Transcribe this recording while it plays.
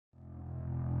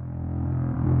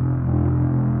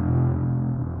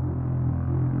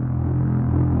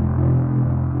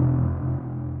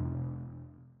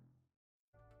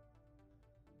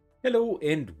Hello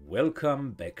and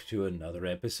welcome back to another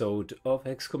episode of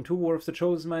XCOM2 War of the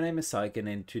Chosen. My name is Syken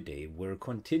and today we're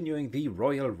continuing the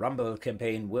Royal Rumble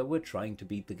campaign where we're trying to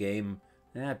beat the game.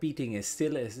 Beating is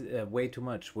still way too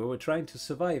much. Where we're trying to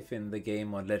survive in the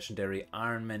game on Legendary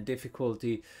Ironman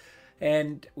difficulty.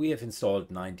 And we have installed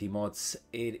 90 mods.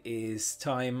 It is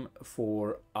time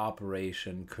for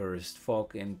Operation Cursed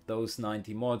Fog, and those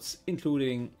 90 mods,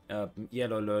 including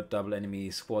Yellow Alert, Double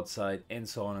Enemy, Squad Sight, and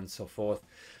so on and so forth,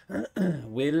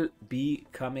 will be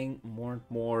becoming more and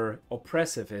more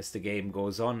oppressive as the game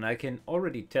goes on. I can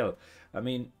already tell. I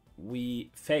mean,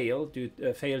 we failed due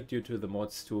to the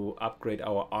mods to upgrade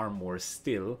our armor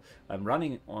still. I'm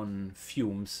running on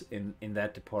fumes in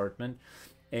that department,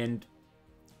 and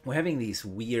we're having these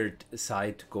weird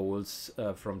side goals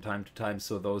from time to time,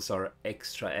 so those are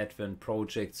extra advent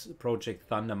projects. Project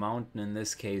Thunder Mountain in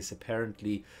this case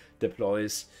apparently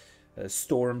deploys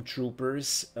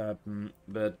stormtroopers,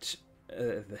 but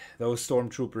those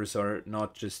stormtroopers are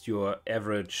not just your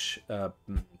average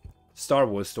Star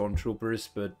Wars stormtroopers,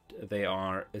 but they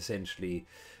are essentially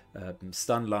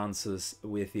stun lances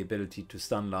with the ability to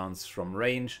stun lance from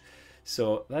range.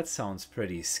 So that sounds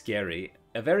pretty scary.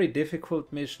 A very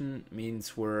difficult mission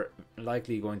means we're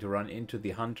likely going to run into the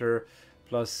hunter,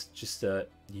 plus just a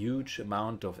huge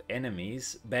amount of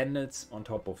enemies, bandits on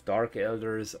top of dark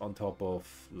elders, on top of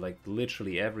like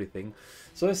literally everything.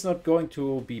 So it's not going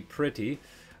to be pretty.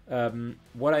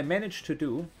 What I managed to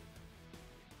do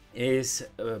is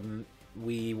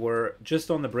we were just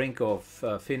on the brink of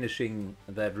finishing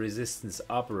that resistance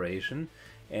operation.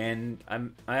 And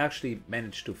I actually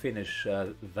managed to finish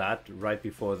that right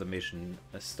before the mission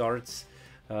starts.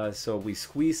 So we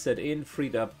squeezed that in,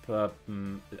 freed up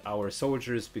our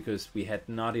soldiers because we had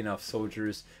not enough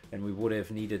soldiers and we would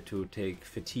have needed to take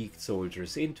fatigued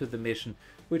soldiers into the mission,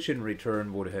 which in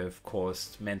return would have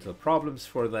caused mental problems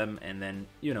for them, and then,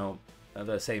 you know,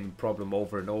 the same problem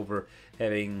over and over,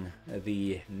 having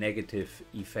the negative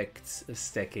effects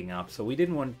stacking up. So we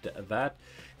didn't want that.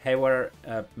 However,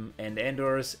 and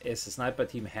Andor's as a sniper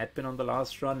team had been on the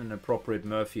last run, and appropriate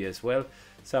Murphy as well.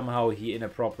 Somehow he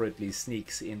inappropriately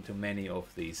sneaks into many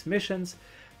of these missions.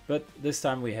 But this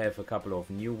time we have a couple of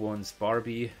new ones.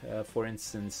 Barbie, for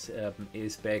instance,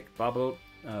 is back. Bubble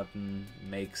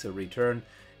makes a return.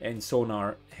 And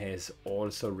Sonar has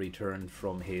also returned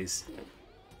from his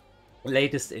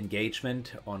latest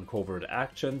engagement on covert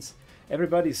actions.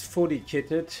 Everybody's fully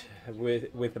kitted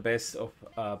with the best of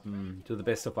to the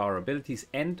best of our abilities,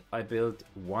 and I built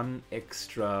one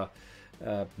extra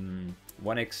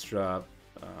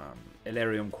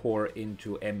Elarium core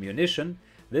into ammunition.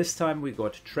 This time we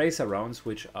got tracer rounds,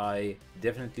 which I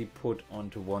definitely put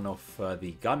onto one of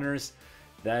the gunners.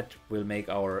 That will make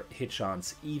our hit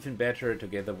chance even better.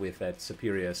 Together with that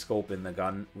superior scope in the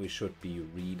gun, we should be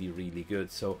really good.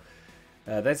 So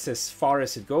that's as far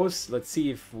as it goes. Let's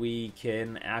see if we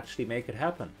can actually make it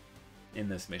happen in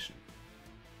this mission.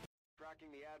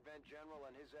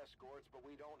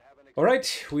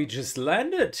 Alright, we just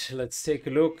landed. Let's take a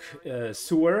look.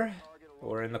 Sewer,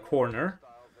 or in the corner.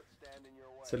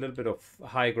 It's a little bit of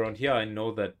high ground here. I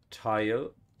know that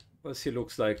tile. Well, he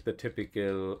looks like the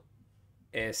typical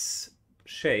S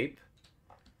shape.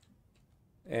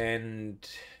 And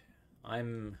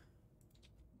I'm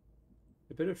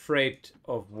a bit afraid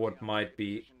of what might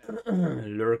be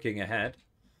lurking ahead.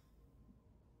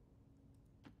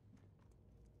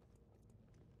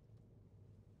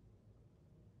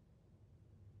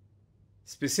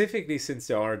 Specifically since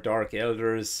there are Dark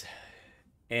Elders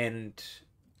and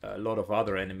a lot of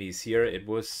other enemies here, it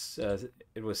was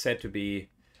said to be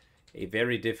a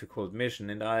very difficult mission,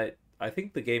 and I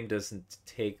think the game doesn't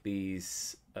take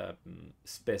these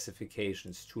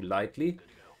specifications too lightly.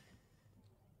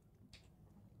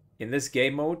 In this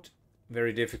game mode,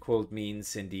 very difficult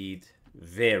means indeed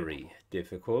very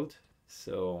difficult.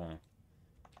 So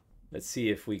let's see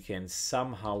if we can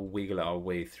somehow wiggle our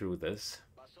way through this.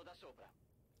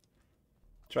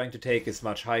 Trying to take as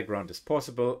much high ground as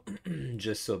possible,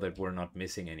 just so that we're not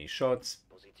missing any shots.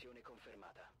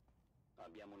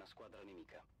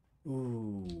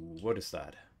 Ooh, what is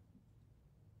that?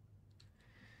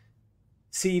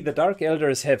 See, the Dark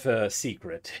Elders have a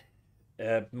secret.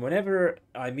 Whenever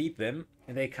I meet them,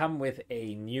 they come with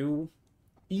a new,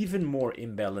 even more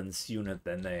imbalanced unit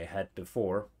than they had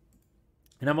before.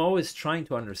 And I'm always trying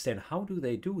to understand, how do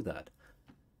they do that?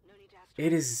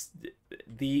 It is...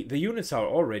 The units are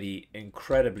already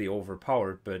incredibly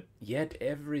overpowered, but yet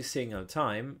every single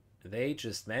time they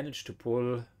just manage to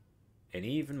pull an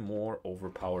even more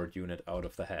overpowered unit out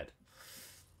of the head.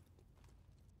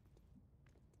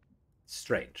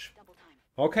 Strange.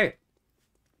 Okay.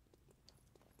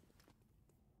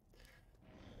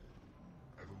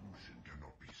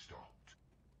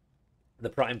 The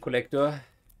Prime Collector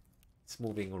is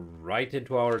moving right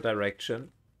into our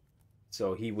direction.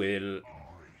 So he will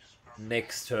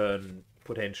next turn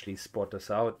potentially spot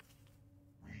us out.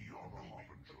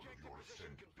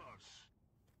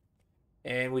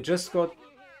 And we just got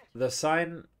the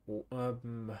sign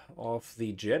of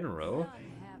the general.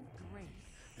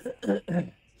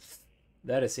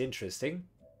 That is interesting.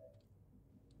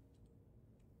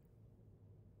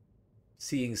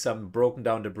 Seeing some broken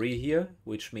down debris here,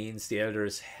 which means the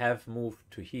elders have moved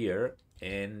to here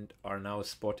and are now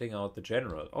spotting out the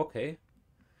general. Okay.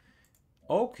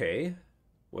 Okay.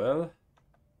 Well,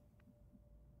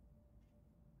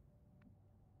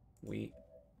 we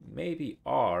maybe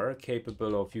are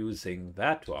capable of using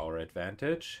that to our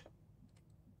advantage.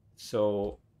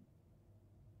 So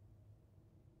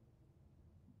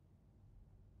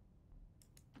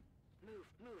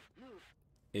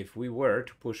if we were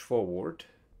to push forward,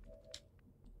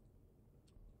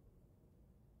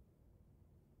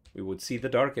 we would see the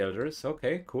Dark Elders.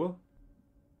 Okay, cool.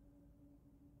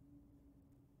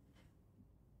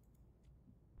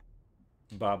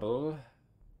 Bubble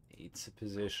needs a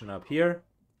position up here.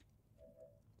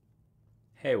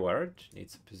 Hayward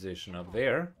needs a position up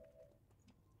there.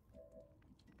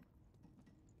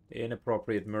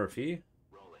 Inappropriate Murphy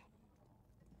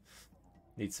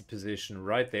needs a position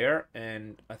right there,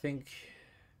 and I think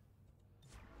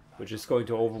we're just going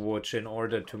to Overwatch in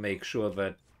order to make sure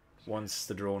that once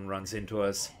the drone runs into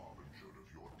us,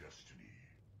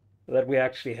 that we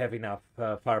actually have enough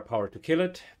firepower to kill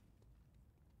it.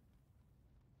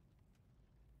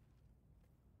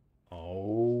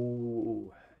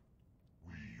 Oh,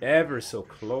 ever so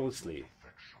closely.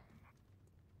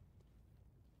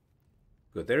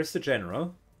 Good, there's the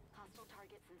general.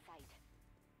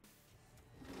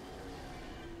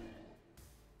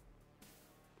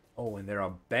 Oh, and there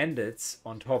are bandits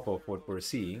on top of what we're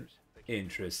seeing.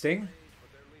 Interesting.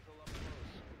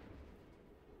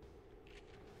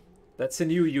 That's a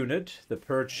new unit, the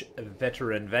Purge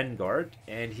Veteran Vanguard,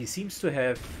 and he seems to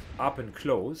have up and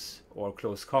close, or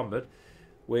close combat,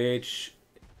 which,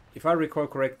 if I recall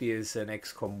correctly, is an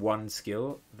XCOM 1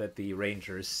 skill that the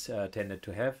Rangers tended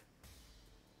to have.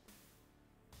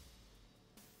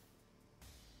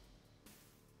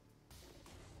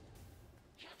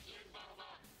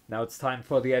 Now it's time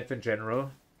for the Advent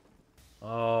General.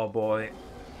 Oh boy,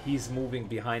 he's moving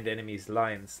behind enemies'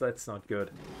 lines. That's not good.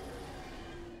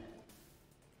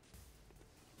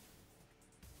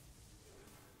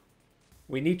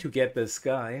 We need to get this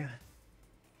guy.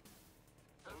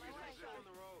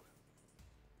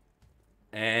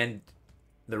 And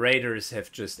the Raiders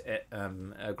have just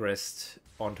aggressed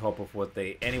on top of what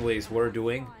they anyways were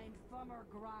doing.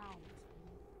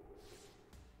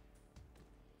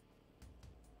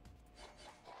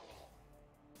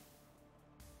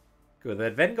 Good,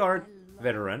 that Vanguard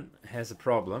veteran has a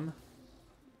problem.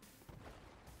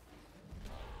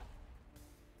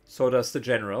 So does the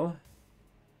general.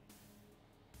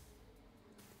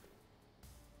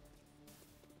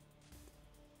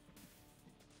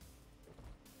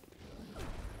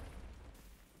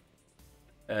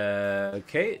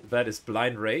 Okay, that is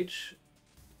Blind Rage.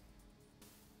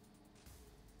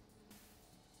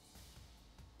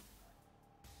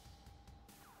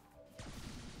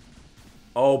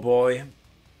 Oh boy.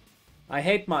 I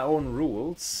hate my own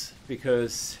rules,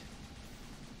 because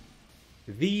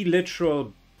the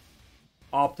literal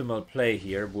optimal play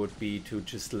here would be to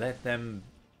just let them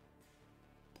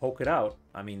poke it out.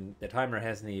 I mean, the timer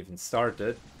hasn't even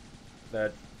started,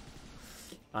 but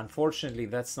unfortunately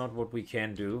that's not what we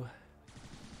can do.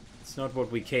 It's not what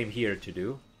we came here to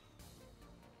do.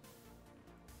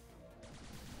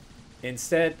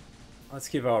 Instead, let's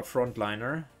give our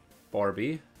frontliner,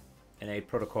 Barbie, an 8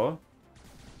 protocol.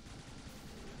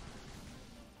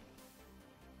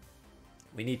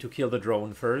 We need to kill the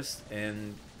drone first,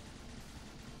 and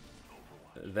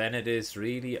then it is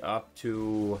really up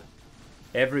to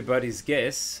everybody's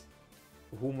guess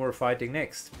whom we're fighting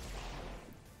next.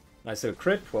 Nice little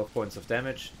crit, 12 points of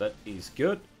damage. That is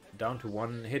good. Down to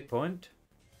 1 hit point.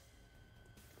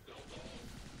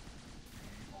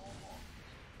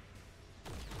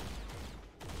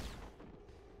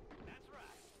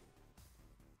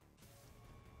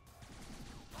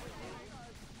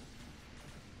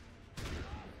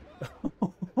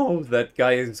 Oh, that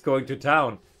guy is going to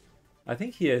town. I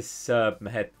think he has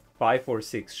had 5 or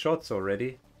 6 shots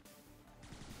already.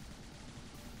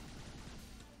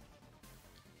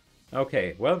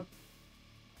 Okay, well.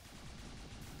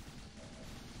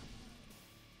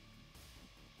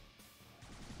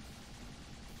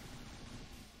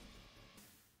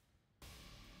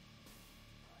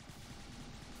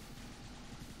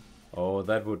 Oh,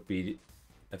 that would be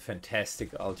a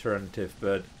fantastic alternative,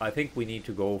 but I think we need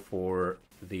to go for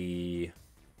the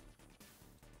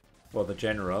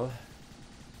general.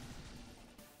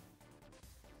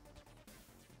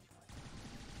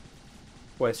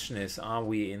 Question is, are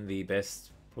we in the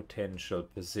best potential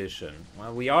position?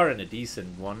 Well, we are in a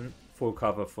decent one. Full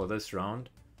cover for this round.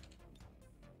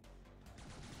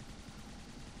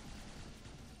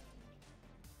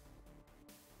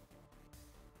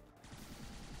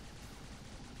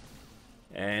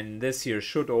 And this here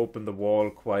should open the wall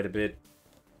quite a bit.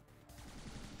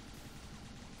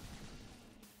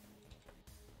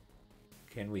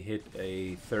 Can we hit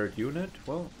a third unit?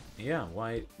 Well, yeah,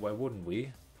 why wouldn't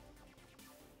we?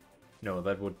 No,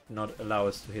 that would not allow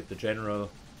us to hit the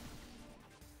general.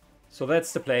 So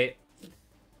that's the play.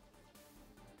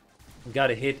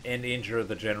 Gotta hit and injure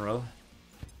the general.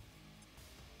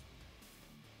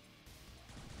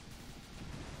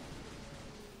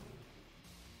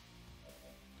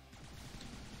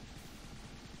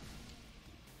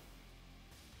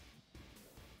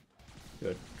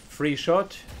 Good. Free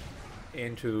shot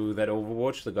into that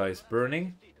Overwatch. The guy's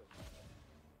burning.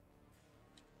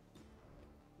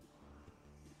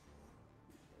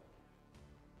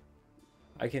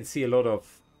 I can see a lot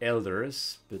of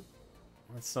elders, but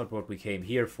that's not what we came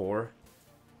here for.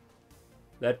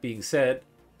 That being said,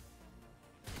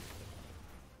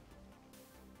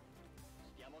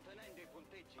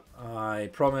 I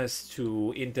promise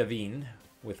to intervene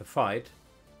with a fight,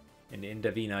 and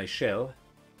intervene I shall.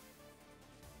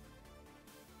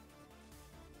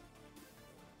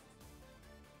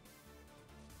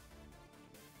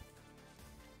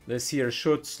 This here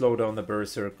should slow down the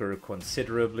Berserker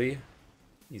considerably.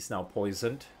 He's now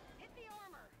poisoned.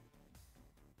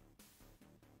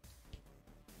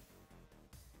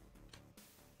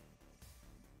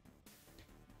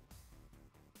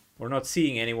 We're not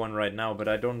seeing anyone right now, but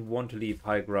I don't want to leave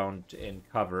high ground in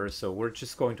cover, so we're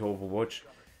just going to Overwatch.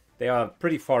 They are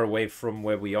pretty far away from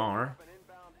where we are.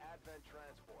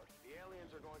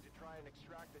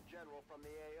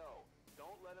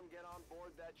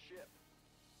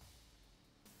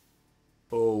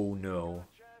 Oh no.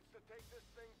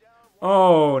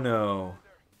 Oh no.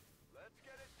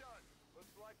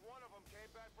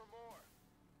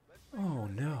 Oh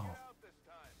no.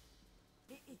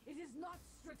 It is not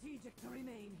strategic to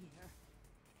remain here.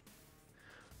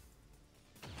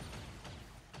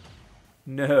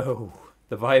 No.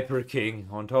 The Viper King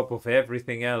on top of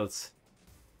everything else.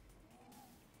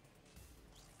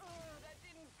 Oh, that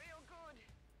didn't feel good.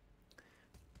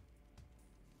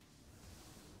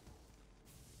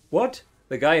 What?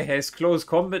 The guy has close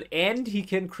combat and he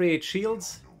can create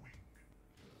shields?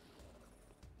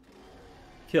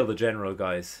 Kill the general,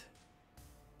 guys.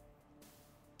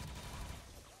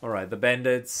 Alright, the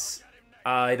bandits.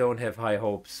 I don't have high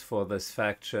hopes for this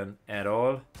faction at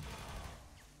all.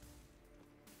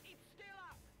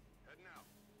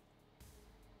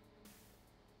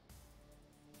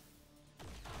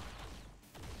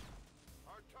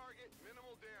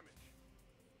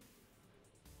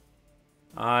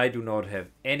 I do not have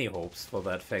any hopes for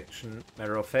that faction.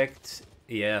 Matter of fact,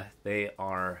 yeah, they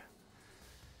are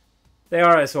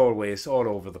as always all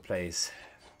over the place.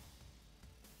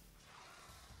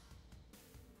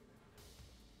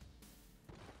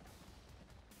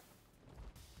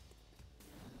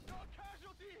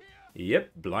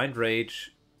 Yep, blind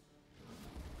rage.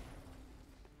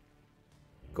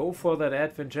 Go for that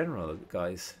Advent General,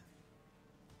 guys.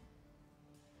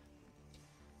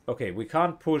 Okay, we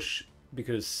can't push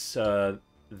because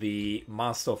the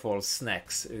Master of all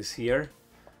snacks is here.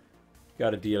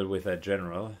 Gotta deal with that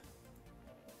general.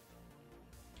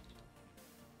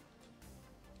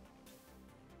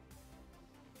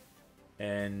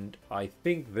 And I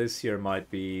think this here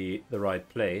might be the right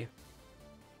play.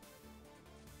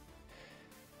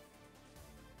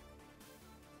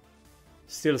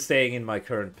 Still staying in my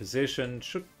current position.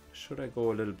 Should I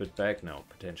go a little bit back? No,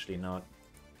 potentially not.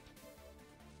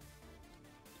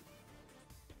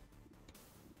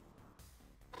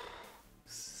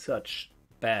 Such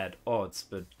bad odds,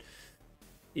 but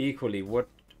equally, what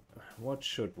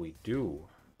should we do?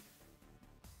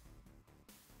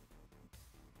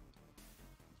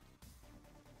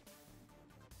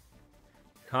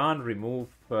 Can't remove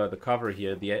the cover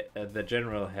here. The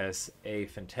general has a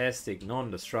fantastic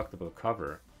non-destructible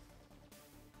cover.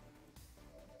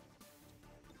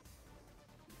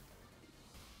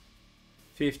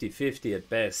 $50-50 at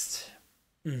best.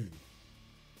 And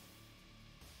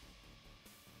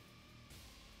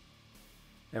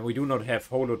we do not have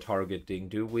holo targeting,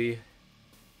 do we?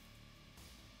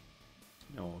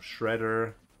 No,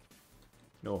 Shredder.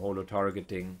 No holo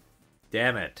targeting.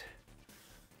 Damn it.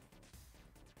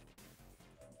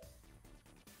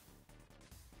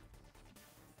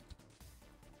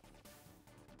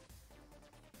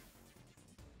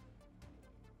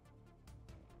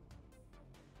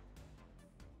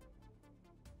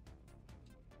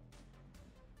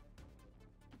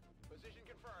 Position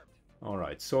confirmed.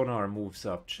 Alright, sonar moves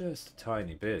up just a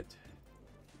tiny bit.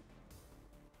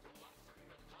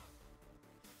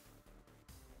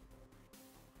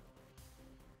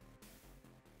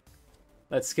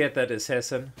 Let's get that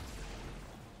assassin.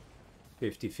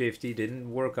 50-50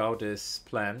 didn't work out as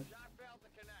planned. Shot failed to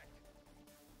connect.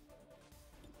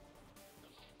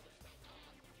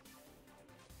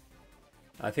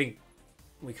 I think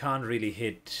we can't really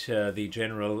hit the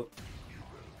general.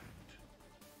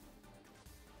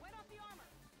 Wet off the armor.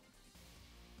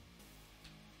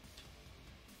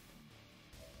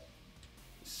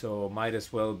 So might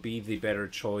as well be the better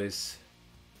choice.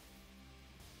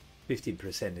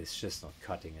 15% is just not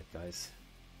cutting it, guys.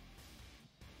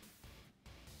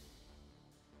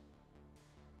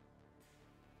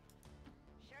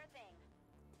 Sure thing.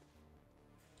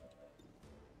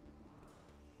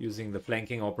 Using the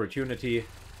flanking opportunity.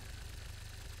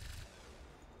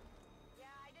 Yeah,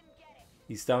 I didn't get it.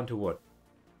 He's down to what?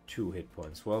 2 hit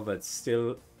points. Well, that's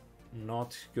still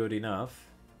not good enough.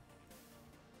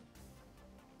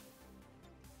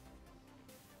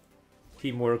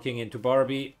 Team working into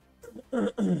Barbie.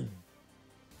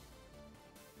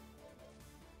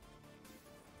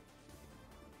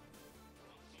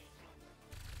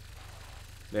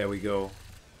 There we go.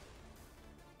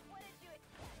 What did you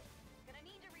expect? Gonna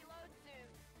need to reload soon.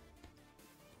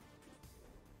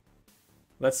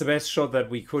 That's the best shot that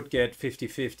we could get.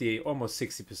 50-50, almost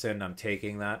 60%. I'm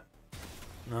taking that.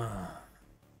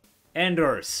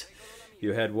 Anders,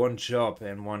 you had one job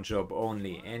and one job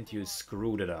only, and you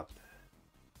screwed it up.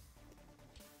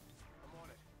 I'm on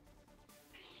it.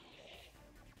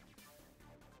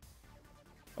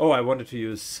 Oh, I wanted to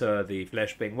use the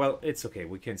flashbang. Well, it's okay.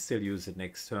 We can still use it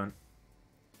next turn.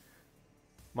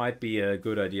 Might be a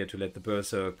good idea to let the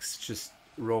berserks just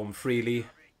roam freely.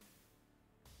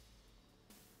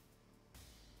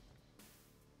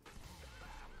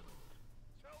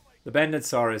 The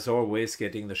bandits are, as always,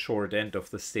 getting the short end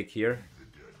of the stick here.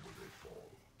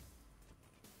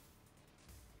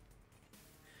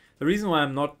 The reason why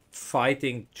I'm not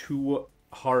fighting too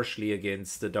harshly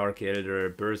against the Dark Elder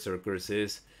berserkers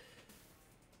is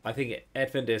I think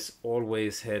Advent has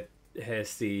always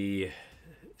has the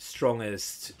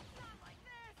strongest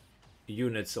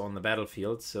units on the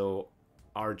battlefield, so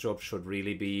our job should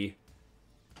really be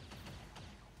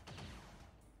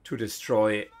to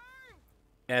destroy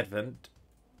Advent.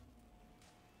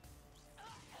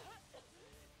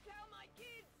 Tell my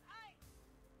kids I...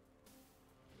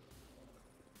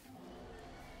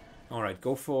 All right,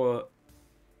 go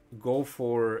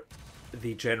for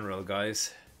the general,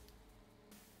 guys.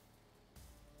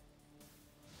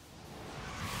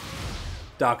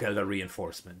 Dark Elder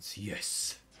reinforcements,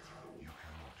 yes. You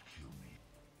cannot kill me.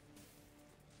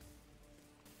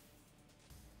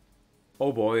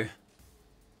 Oh boy.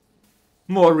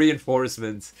 More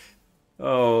reinforcements.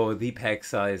 Oh, the pack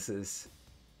sizes.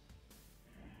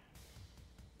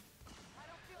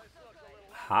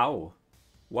 How?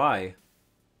 Why?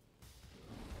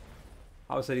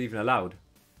 How is that even allowed?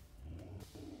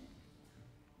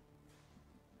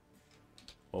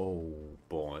 Oh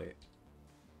boy.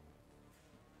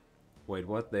 Wait,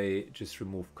 what? They just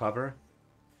remove cover?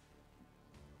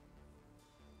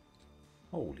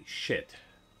 Holy shit.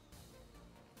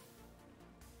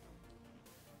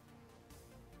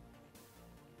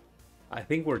 I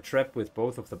think we're trapped with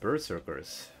both of the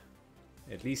berserkers.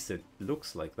 At least it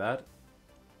looks like that.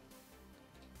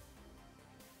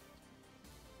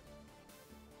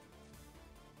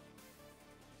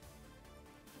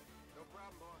 No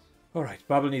problem, boss. Alright,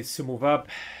 Bubble needs to move up.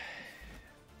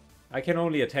 I can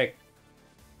only attack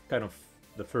kind of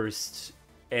the first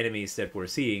enemies that we're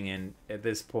seeing, and at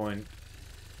this point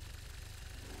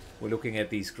we're looking at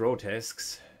these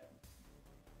grotesques.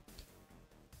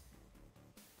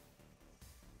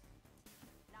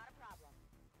 Not a problem.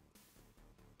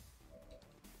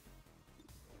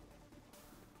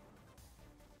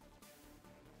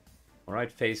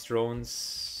 Alright, phase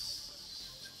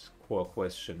drones. Core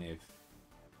question, if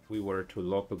we were to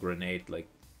lob a grenade like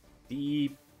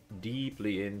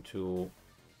deeply into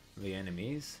the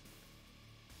enemies.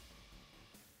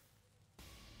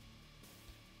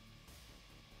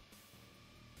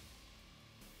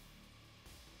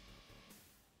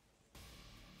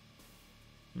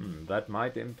 That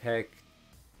might impact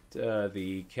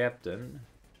the captain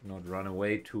to not run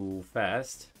away too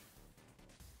fast.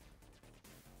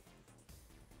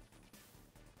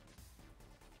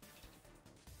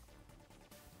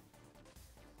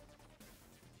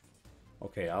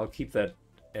 Okay, I'll keep that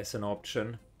as an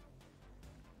option.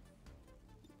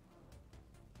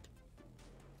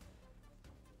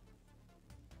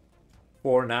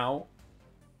 For now,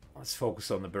 let's focus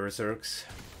on the Berserks.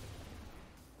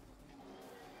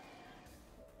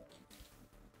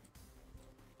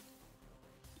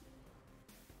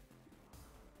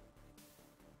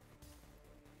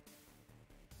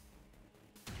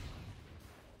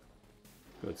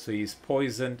 Good, so he's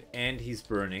poisoned and he's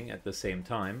burning at the same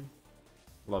time.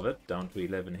 Love it, down to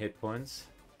 11 hit points.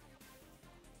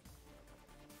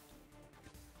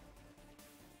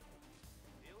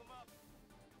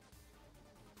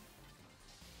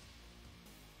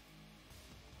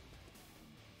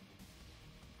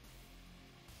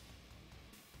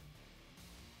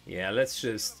 Yeah, let's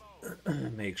just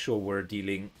make sure we're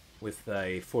dealing with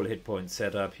a full hit point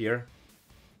setup here.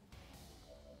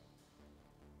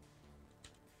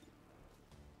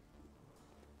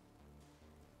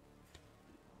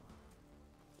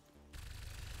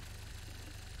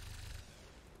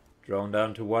 Drone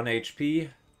down to 1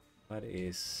 HP. That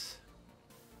is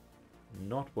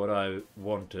not what I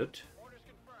wanted. Orders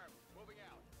confirmed. Moving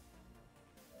out.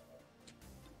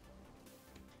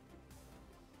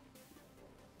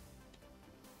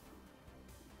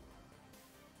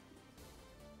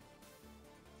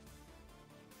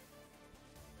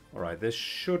 Alright, this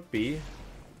should be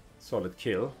solid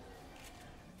kill.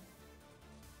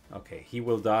 Okay, he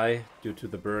will die due to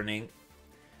the burning.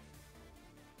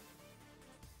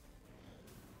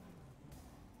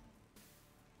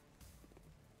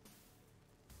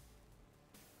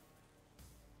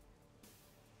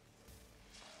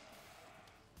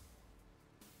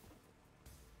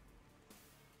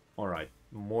 Alright,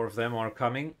 more of them are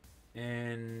coming,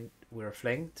 and we're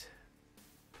flanked.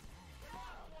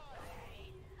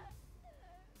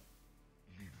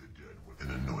 Leave the dead with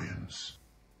an annoyance.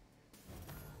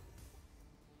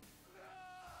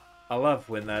 I love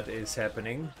when that is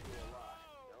happening.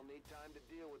 They'll need time to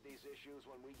deal with these issues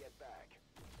when we get back.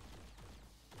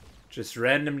 Just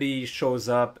randomly shows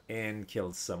up and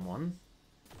kills someone.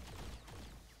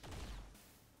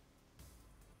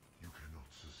 You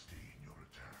cannot sustain your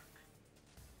attack.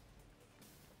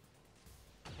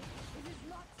 It is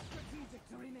not strategic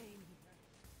to remain here.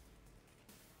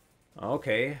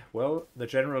 Okay, well, the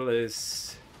general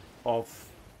is off.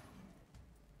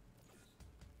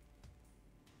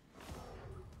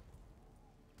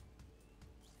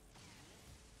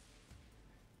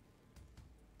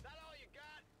 That all you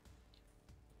got?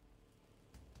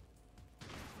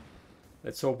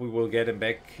 Let's hope we will get him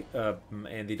back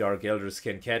and the Dark Elders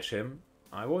can catch him.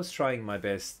 I was trying my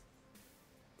best.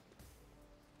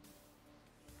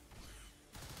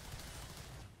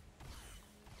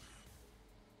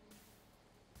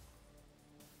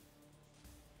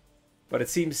 But it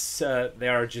seems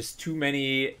there are just too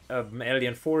many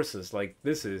alien forces. Like,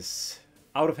 this is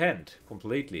out of hand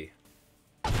completely.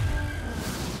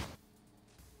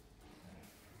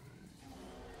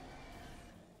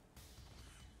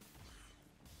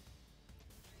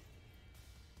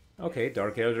 Okay,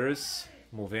 Dark Elders,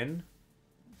 move in.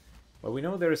 Well, we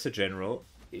know there is a general.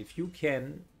 If you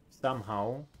can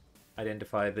somehow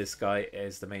identify this guy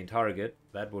as the main target,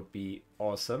 that would be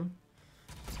awesome.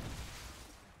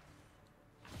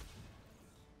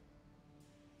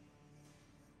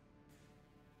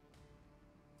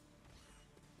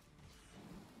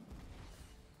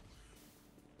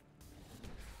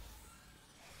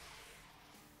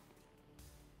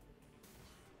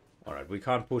 Alright, we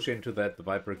can't push into that. The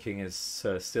Viper King is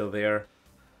still there.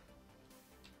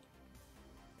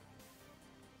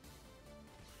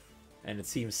 And it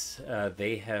seems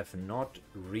they have not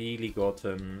really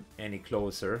gotten any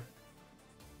closer.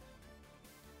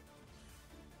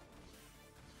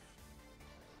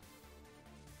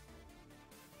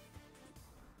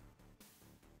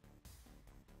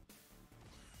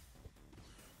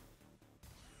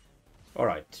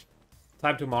 Alright,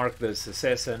 time to mark this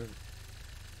assassin.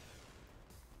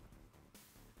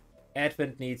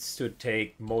 Advent needs to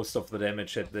take most of the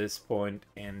damage at this point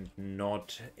and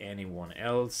not anyone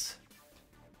else.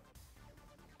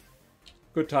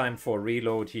 Good time for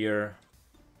reload here.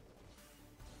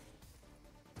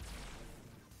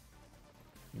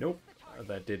 Nope,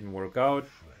 that didn't work out.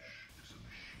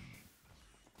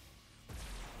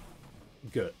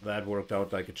 Good, that worked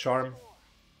out like a charm.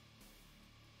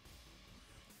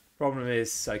 Problem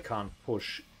is I can't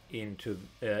push into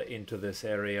this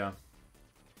area.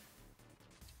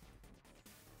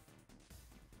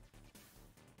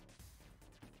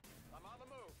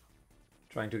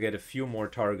 Trying to get a few more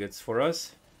targets for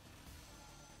us.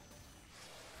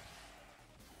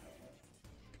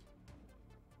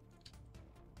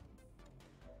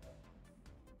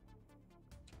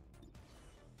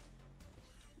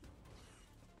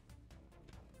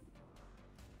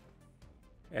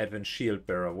 Advent Shield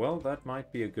Bearer. Well, that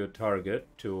might be a good target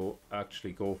to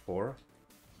actually go for.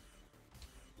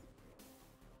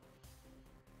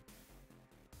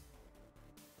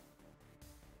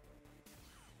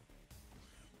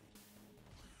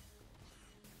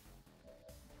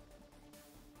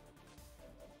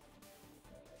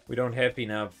 We don't have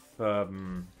enough.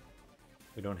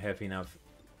 We don't have enough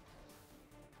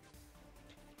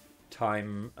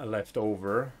time left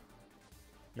over.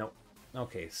 No.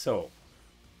 Okay, so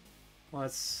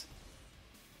let's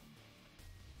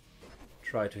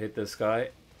try to hit this guy.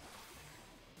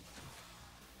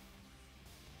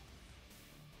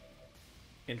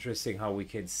 Interesting how we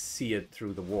can see it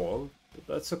through the wall, but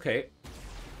that's okay.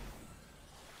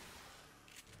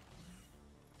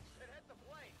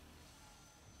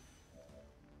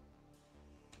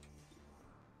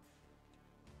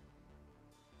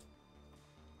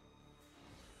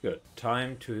 Good.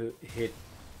 Time to hit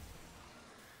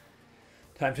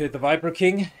the Viper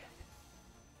King. It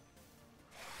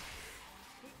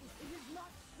is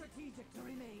not strategic to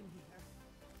remain here.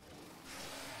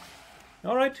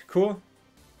 Alright, cool.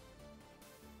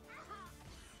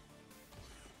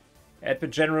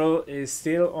 Advent General is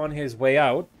still on his way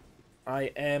out.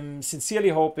 I am sincerely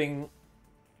hoping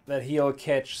that he'll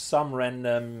catch some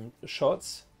random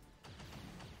shots.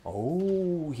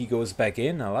 Oh, he goes back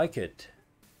in. I like it.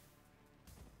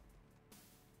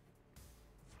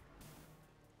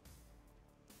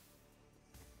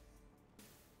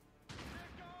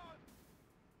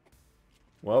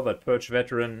 Well, that Purge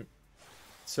veteran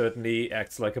certainly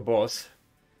acts like a boss.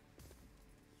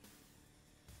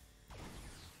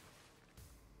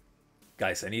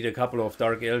 Guys, I need a couple of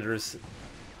Dark Elders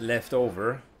left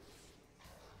over.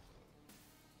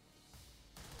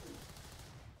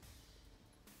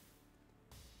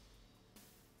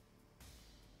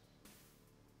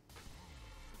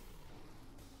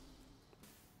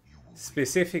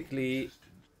 Specifically,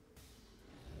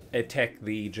 attack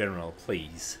the general,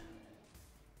 please.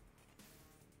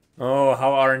 Oh,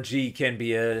 how RNG can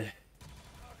be a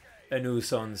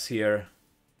nuisance here.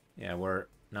 Yeah, we're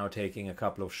now taking a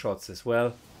couple of shots as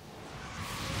well.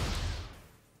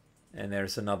 And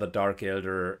there's another Dark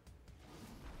Elder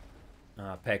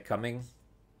pack coming.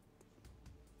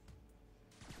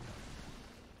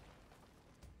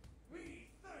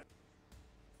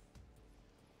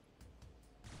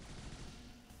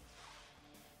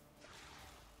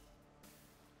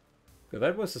 Good,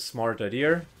 that was a smart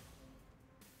idea.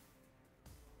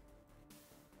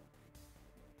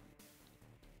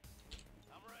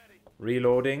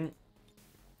 Reloading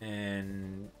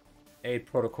and aid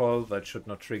protocol. That should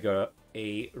not trigger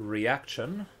a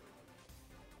reaction.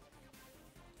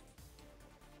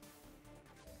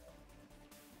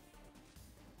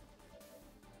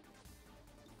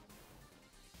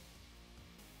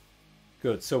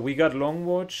 Good, so we got long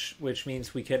watch, which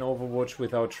means we can overwatch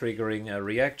without triggering a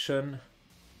reaction.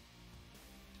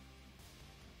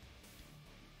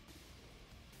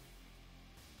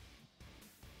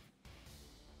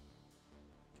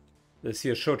 This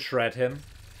here should shred him.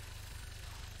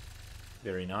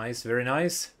 Very nice, very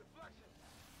nice.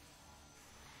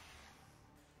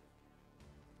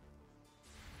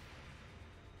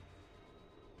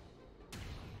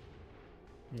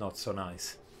 Not so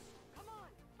nice.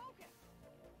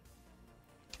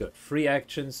 Good. Free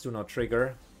actions do not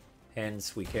trigger,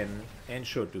 hence we can and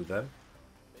should do them.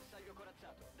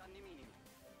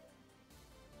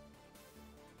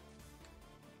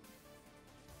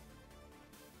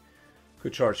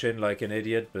 Could charge in like an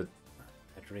idiot, but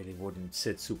that really wouldn't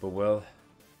sit super well.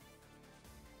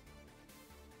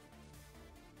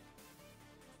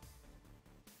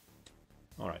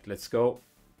 Alright, let's go.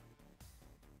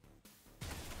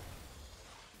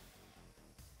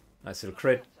 Nice little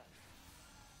crit.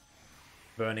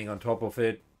 Burning on top of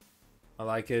it. I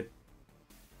like it.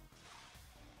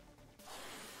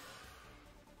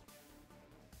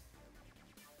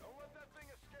 Don't let that thing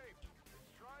escape.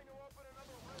 It's trying to open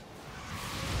another rift.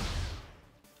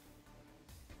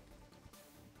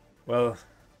 Well,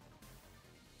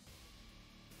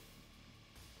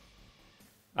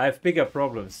 I have bigger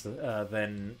problems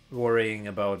than worrying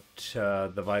about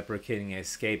the Viper King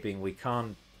escaping. We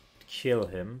can't kill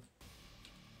him.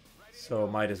 So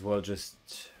might as well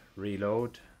just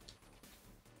reload.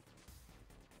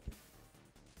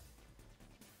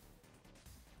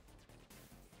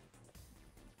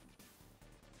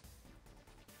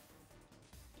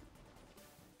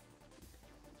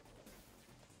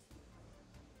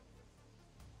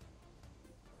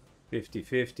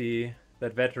 $50-50.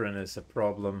 That veteran is a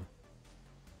problem.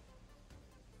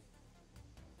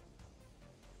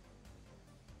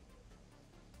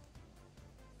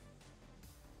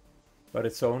 But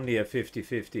it's only a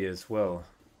 50-50 as well.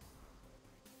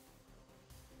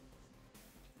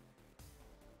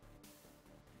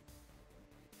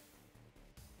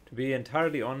 To be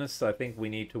entirely honest, I think we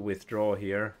need to withdraw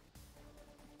here.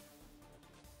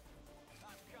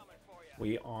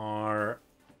 We are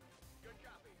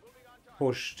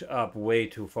pushed up way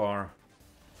too far.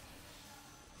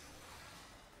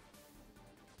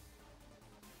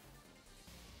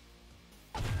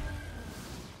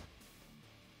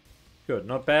 Good,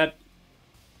 not bad.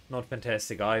 Not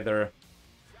fantastic either.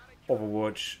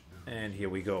 Overwatch, and here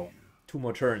we go. 2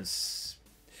 more turns.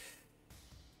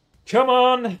 Come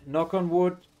on! Knock on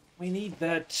wood. We need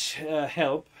that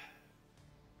help.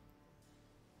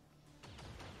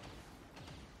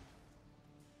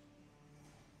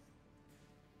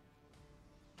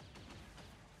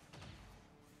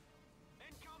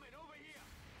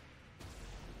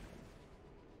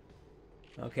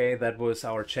 Okay, that was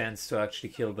our chance to actually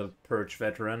kill the Purge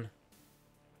veteran.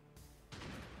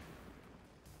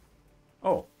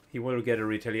 Oh, he will get a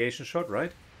retaliation shot,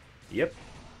 right? Yep.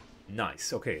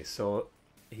 Nice. Okay, so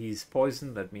he's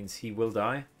poisoned. That means he will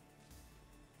die.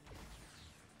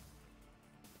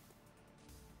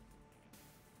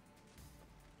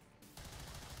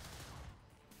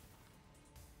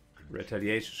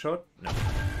 Retaliation shot? No.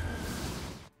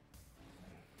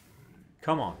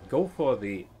 Come on, go for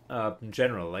the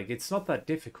general. Like, it's not that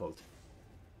difficult.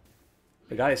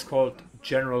 The guy is called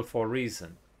General for a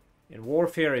reason. In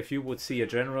warfare, if you would see a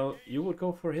general, you would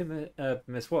go for him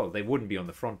as well. They wouldn't be on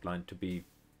the front line, to be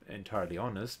entirely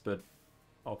honest, but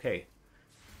okay.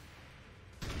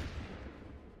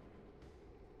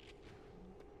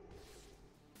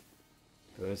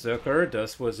 Berserker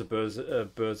does what a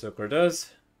Berserker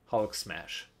does. Hulk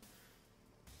smash.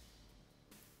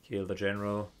 Kill the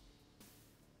general.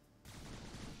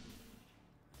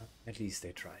 At least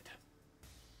they tried.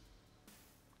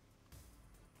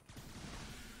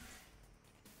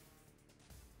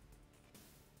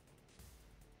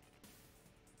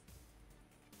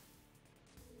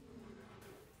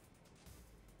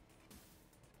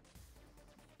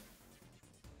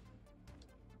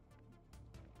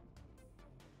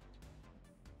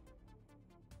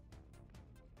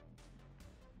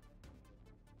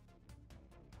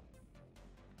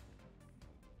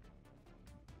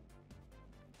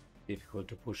 Difficult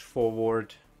to push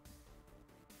forward.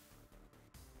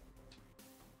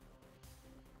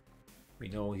 We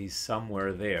know he's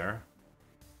somewhere there.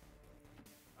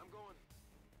 I'm going.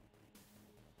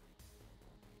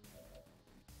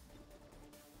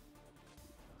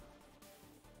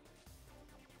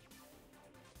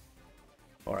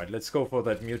 Alright, let's go for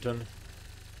that mutant.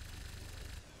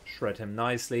 Shred him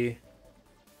nicely.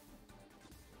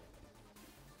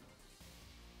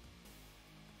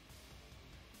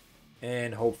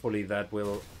 And hopefully that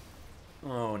will...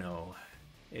 Oh no,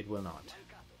 it will not.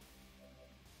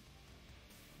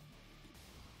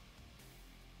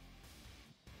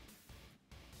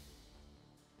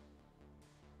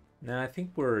 Now I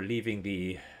think we're leaving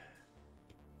the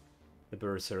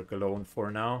Berserk alone for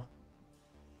now.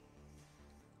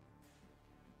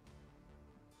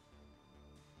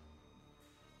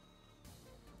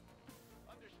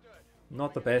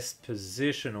 Not the best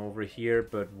position over here,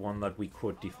 but one that we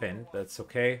could defend. That's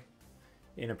okay.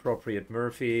 Inappropriate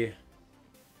Murphy.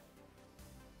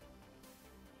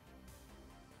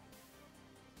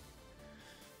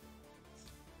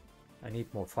 I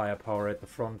need more firepower at the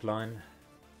front line.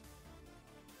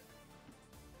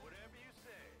 Whatever you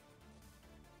say.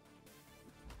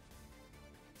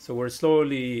 So we're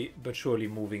slowly but surely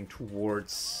moving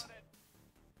towards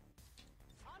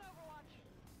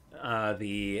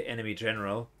the enemy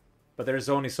general, but there's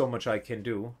only so much I can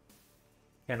do.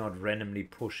 Cannot randomly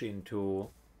push into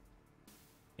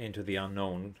the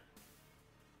unknown.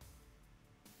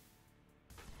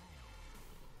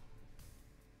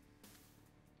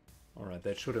 Alright,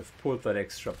 that should have pulled that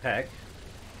extra pack.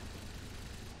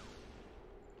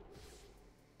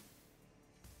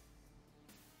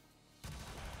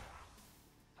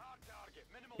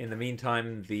 In the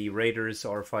meantime, the raiders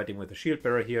are fighting with the shield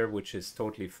bearer here, which is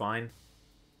totally fine.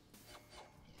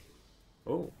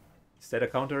 Oh, is that a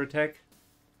counterattack?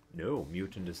 No,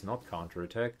 mutant is not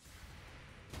counterattack.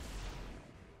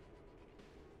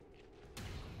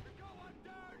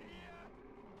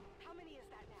 How many is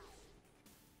that now?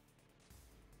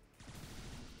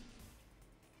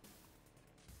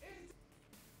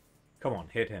 Come on,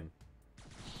 hit him.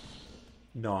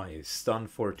 Nice, stun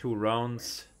for 2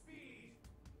 rounds.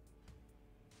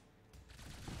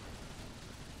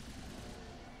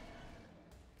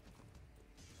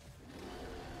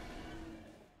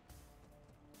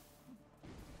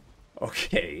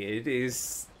 Okay, it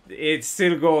is... It's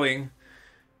still going.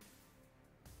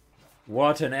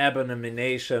 What an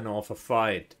abomination of a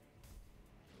fight.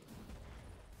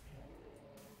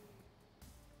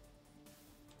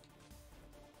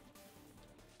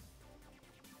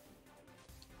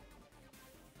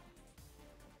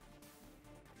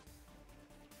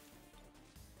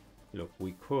 Look,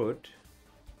 we could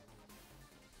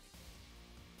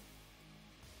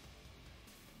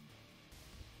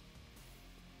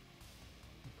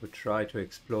try to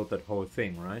explode that whole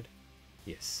thing, right?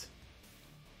 Yes.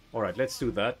 Alright, let's do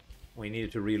that. We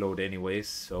needed to reload anyways,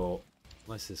 so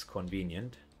this is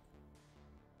convenient.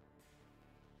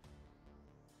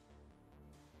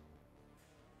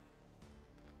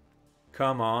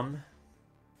 Come on.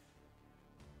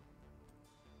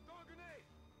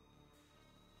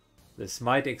 This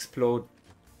might explode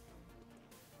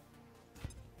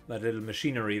that little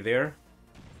machinery there.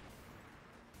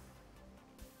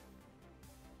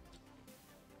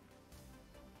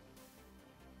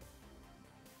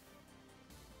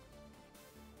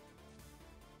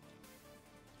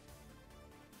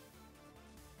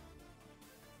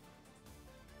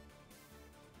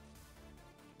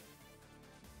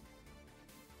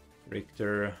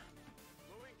 Richter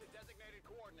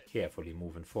carefully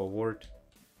moving forward.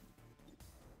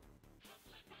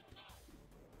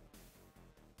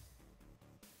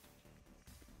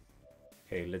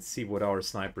 Okay, let's see what our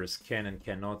snipers can and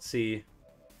cannot see.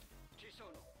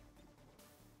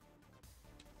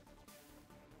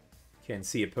 Can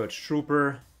see a perched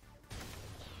trooper.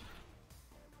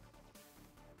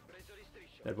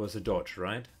 That was a dodge,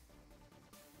 right?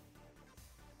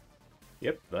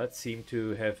 Yep, that seemed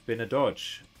to have been a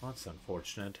dodge. That's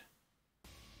unfortunate.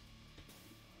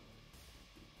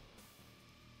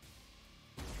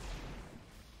 It's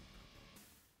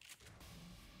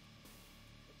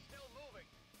still moving.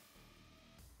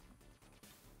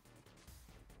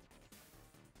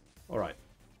 Alright.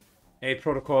 A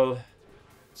protocol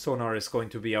sonar is going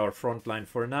to be our front line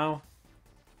for now.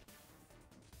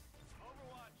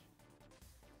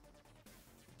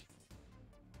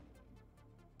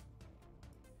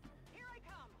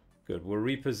 Good, we're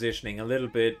repositioning a little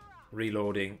bit,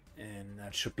 reloading, and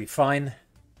that should be fine.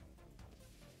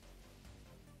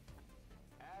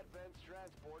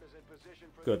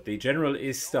 Good, the general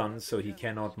is stunned, so he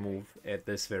cannot move at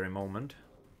this very moment.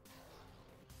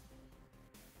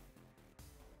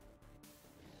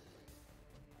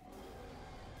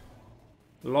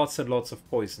 Lots and lots of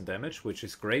poison damage, which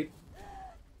is great.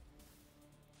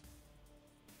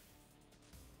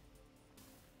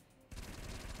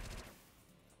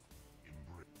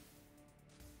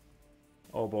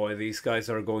 Oh boy, these guys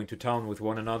are going to town with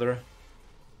one another.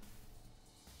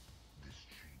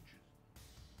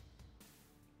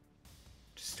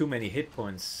 Just too many hit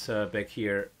points back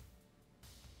here.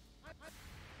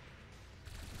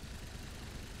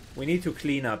 We need to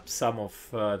clean up some of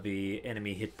the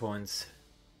enemy hit points.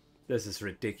 This is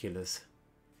ridiculous.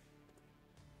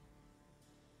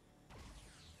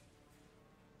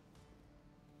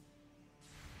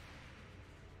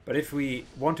 But if we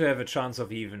want to have a chance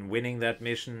of even winning that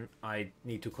mission, I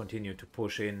need to continue to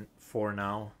push in for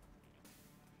now.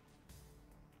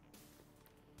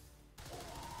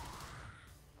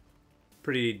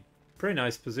 Pretty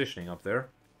nice positioning up there.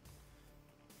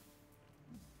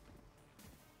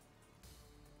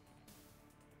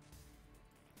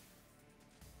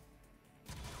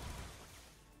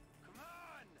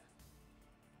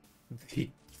 The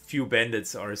few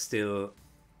bandits are still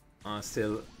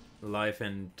alive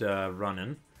and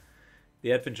running.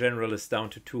 The Advent General is down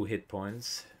to 2 hit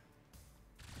points.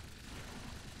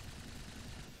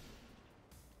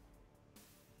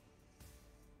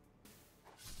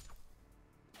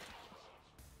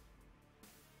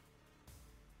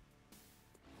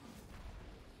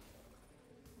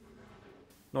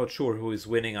 Not sure who is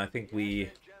winning. I think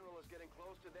we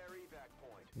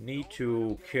need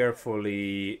to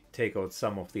carefully take out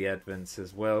some of the Advents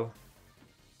as well.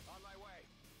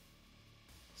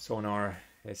 Sonar,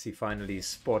 has he finally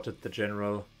spotted the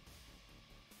general?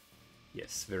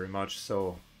 Yes, very much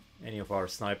so. Any of our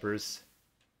snipers.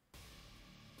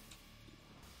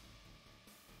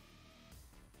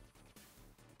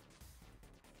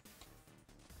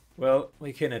 Well,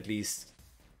 we can at least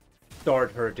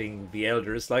start hurting the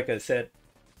elders. Like I said,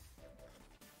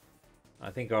 I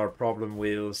think our problem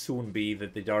will soon be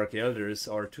that the Dark Elders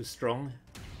are too strong.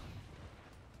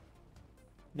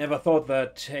 Never thought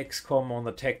that XCOM on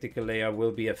the tactical layer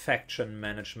will be a faction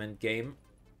management game.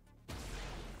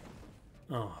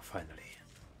 Oh, finally.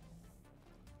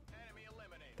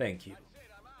 Thank you.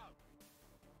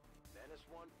 Menace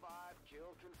 1-5,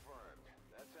 kill confirmed.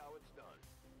 That's how it's done.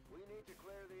 We need to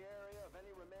clear the area of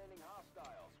any remaining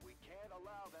hostiles. We can't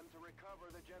allow them to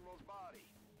recover the general's body.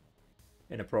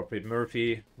 Inappropriate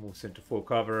Murphy moves into full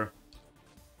cover.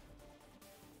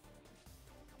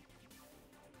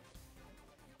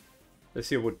 This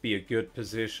here would be a good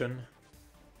position.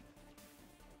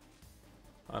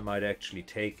 I might actually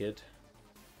take it.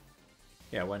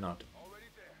 Yeah, why not? Already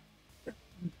there.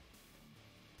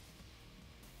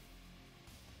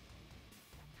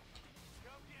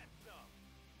 Come get some.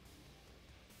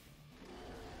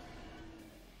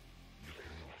 You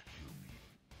cannot kill me.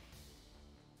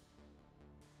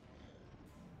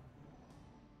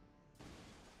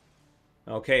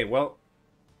 Okay, well,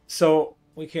 so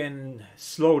we can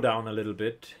slow down a little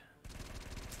bit.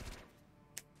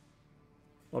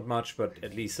 Not much, but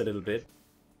at least a little bit.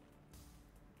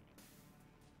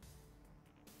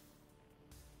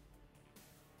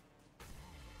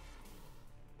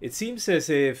 It seems as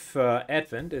if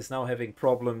Advent is now having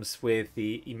problems with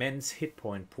the immense hit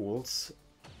point pools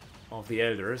of the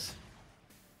Elders.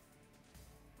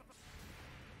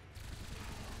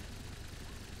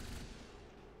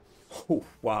 Oh,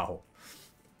 wow.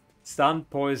 Stun,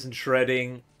 poison,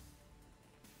 shredding,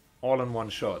 all in one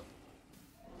shot.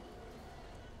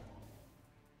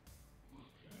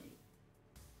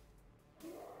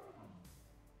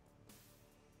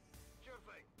 Sure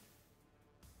thing.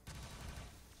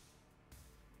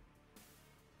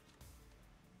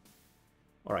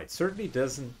 Alright, certainly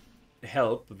doesn't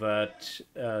help that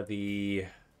the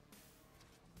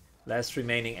last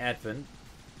remaining Advent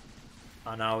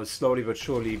are now slowly but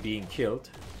surely being killed.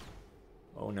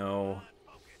 Oh no.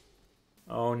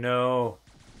 Oh no.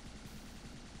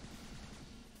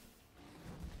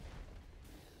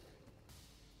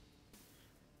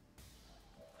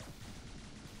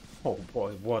 Oh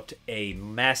boy, what a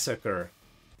massacre.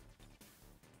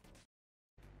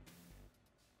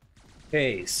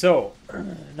 Okay, so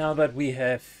now that we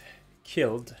have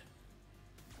killed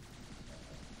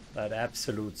that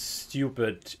absolute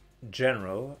stupid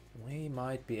general, we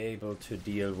might be able to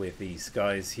deal with these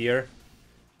guys here.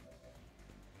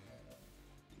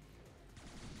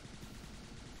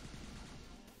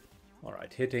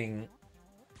 Alright, hitting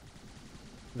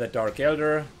the Dark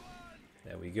Elder.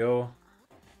 There we go.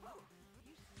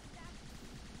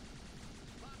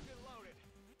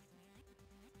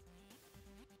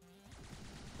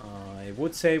 I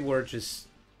would say we're just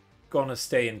gonna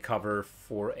stay in cover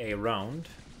for a round.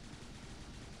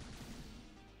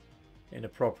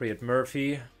 Inappropriate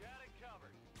Murphy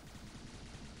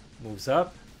moves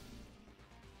up.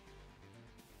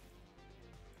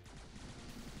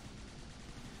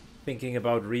 Thinking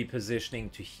about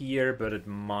repositioning to here, but it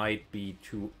might be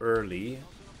too early.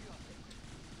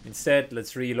 Instead,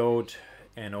 let's reload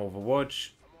and overwatch.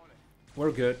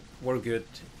 We're good. We're good.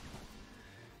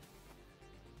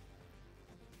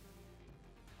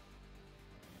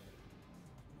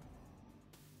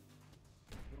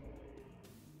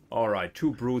 Alright,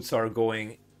 two brutes are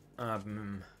going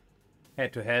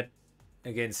head to head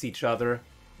against each other.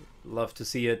 Love to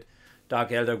see it.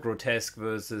 Dark Elder Grotesque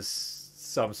versus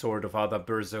some sort of other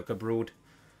Berserker brute.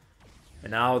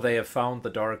 And now they have found the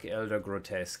Dark Elder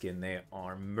Grotesque and they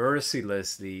are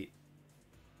mercilessly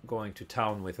going to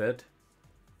town with it.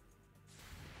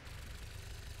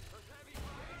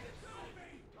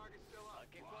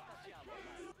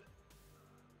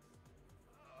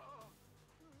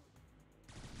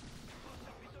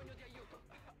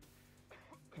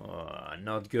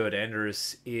 Not good.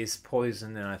 Anders is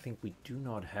poisoned and I think we do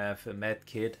not have a med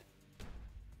kit.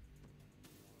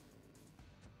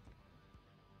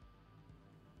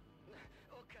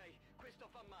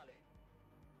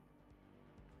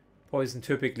 Poison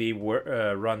typically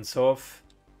runs off.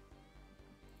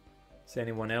 Does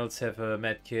anyone else have a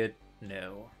med kit?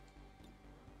 No.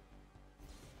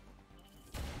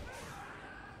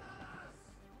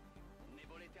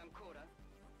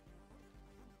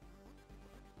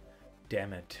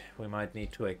 Damn it, we might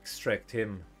need to extract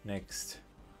him next.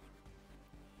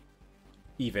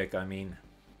 Evac, I mean.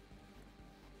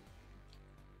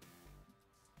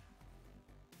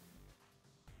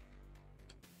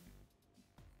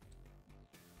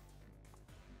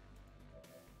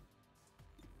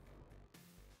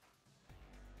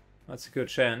 That's a good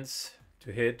chance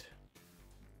to hit.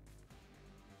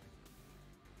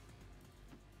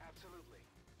 Absolutely.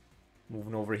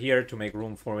 Moving over here to make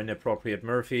room for inappropriate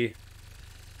Murphy.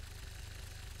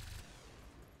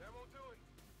 That won't do it.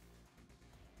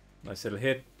 Nice little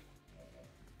hit.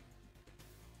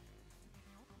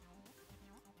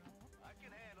 I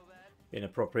can handle that.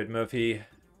 Inappropriate Murphy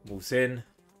moves in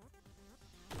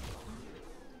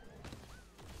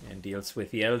and deals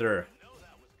with the Elder. Know that.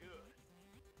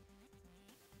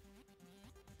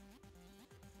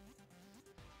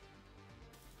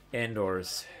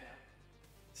 Endors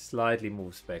slightly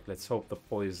moves back. Let's hope the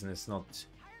poison is not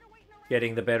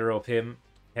getting the better of him.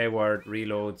 Hayward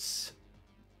reloads.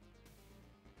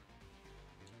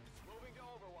 Moving to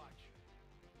Overwatch.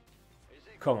 Is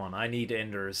it Come on, I need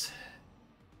Endors.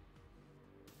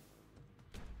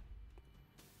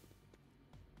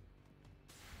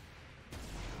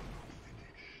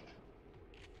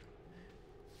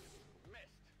 missed?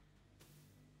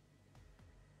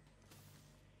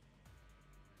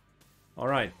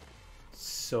 Alright,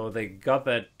 so they got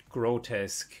that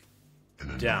grotesque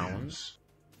An down. annoyance.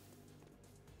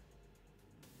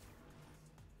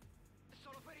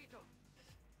 Solo ferito.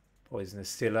 Poison is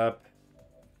still up.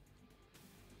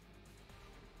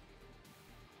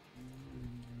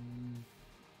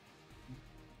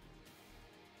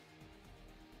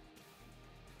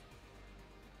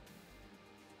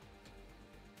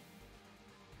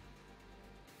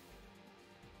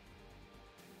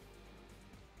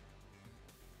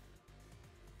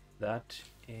 That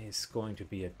is going to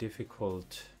be a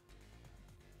difficult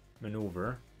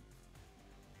maneuver.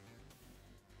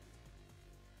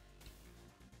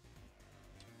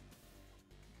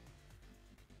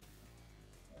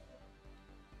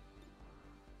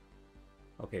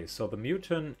 Okay, so the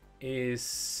mutant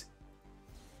is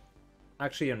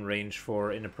actually in range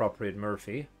for inappropriate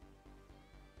Murphy.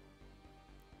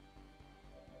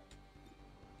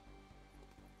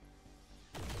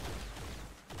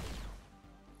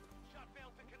 Shot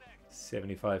failed to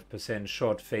connect. 75%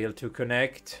 shot failed to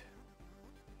connect.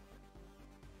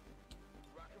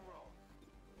 Rock and roll.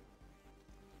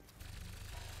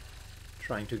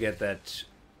 Trying to get that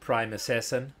prime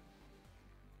assassin.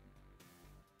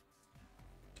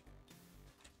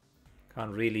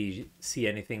 Can't really see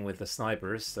anything with the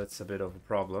snipers. That's a bit of a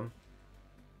problem.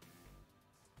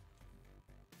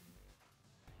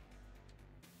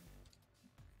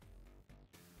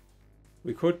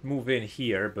 We could move in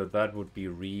here, but that would be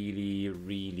really,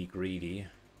 really greedy.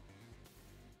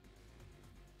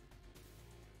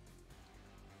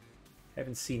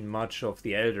 Haven't seen much of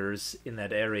the elders in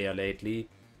that area lately,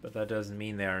 but that doesn't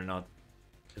mean they are not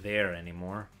there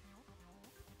anymore.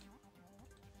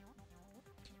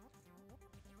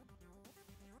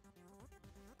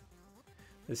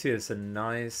 This here is a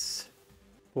nice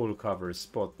full cover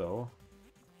spot though.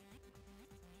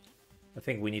 I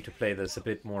think we need to play this a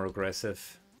bit more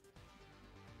aggressive.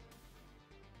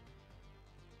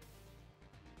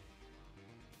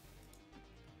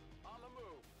 On the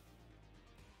move.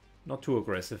 Not too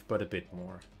aggressive, but a bit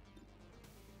more.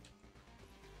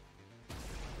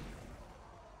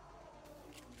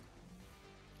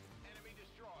 Enemy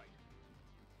destroyed.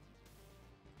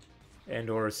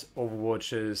 Endors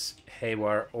overwatches,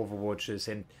 Hayward overwatches,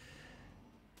 and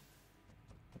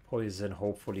the poison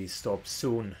hopefully stops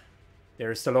soon.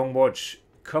 There's the long watch.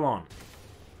 Come on.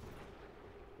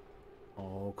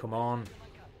 Oh, come on.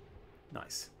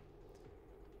 Nice.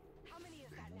 How many is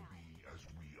They that will now? be as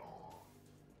we are.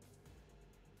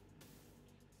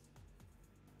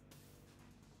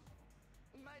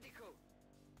 Medical.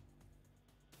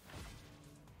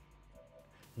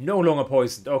 No longer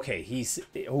poisoned. Okay, he's...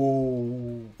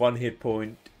 Oh, 1 hit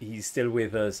point. He's still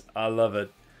with us. I love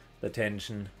it. The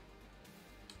tension.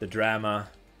 The drama.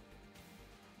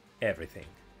 Everything.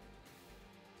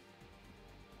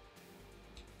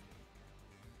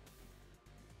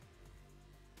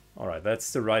 Alright,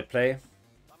 that's the right play.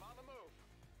 I'm on the move.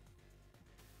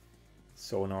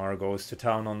 Sonar goes to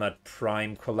town on that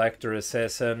prime collector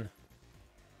assassin.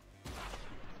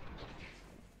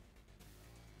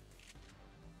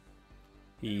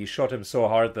 He shot him so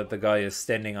hard that the guy is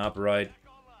standing upright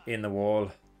in the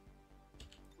wall.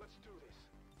 Let's do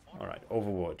this. Alright,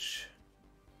 Overwatch.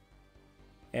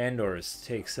 Endors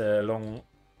takes a long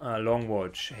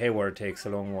watch. Hayward takes a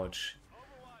long watch.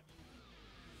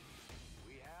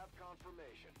 We have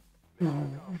confirmation.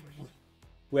 Mission accomplished.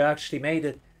 We actually made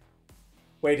it.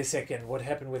 Wait a second, what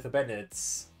happened with the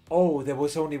bandits? Oh, there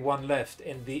was only one left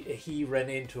and he ran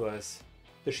into us.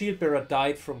 The shield bearer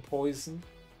died from poison.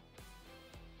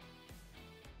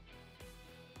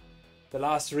 The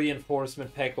last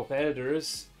reinforcement pack of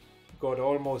elders got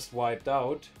almost wiped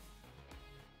out.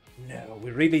 No, we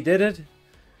really did it?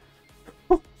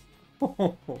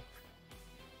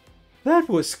 That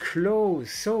was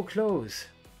close, so close.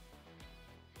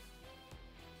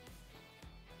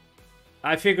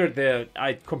 I figured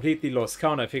I completely lost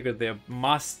count. I figured there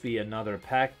must be another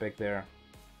pack back there.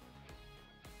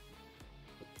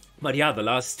 But yeah, the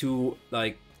last two,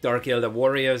 like, Dark Elder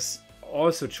Warriors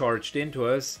also charged into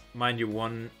us. Mind you,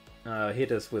 one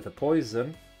hit us with a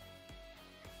poison.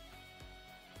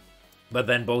 But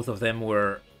then both of them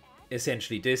were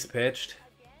essentially dispatched.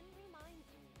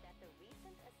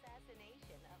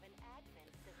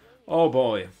 Oh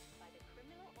boy.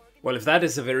 Well, if that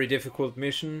is a very difficult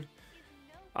mission,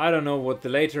 I don't know what the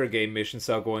later game missions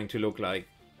are going to look like.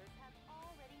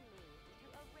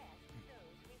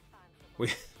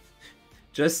 We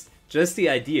just the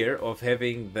idea of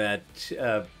having that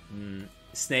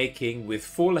Snake King with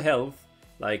full health,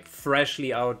 like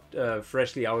freshly out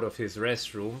of his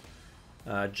restroom,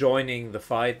 joining the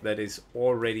fight that is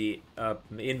already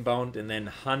inbound, and then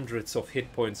hundreds of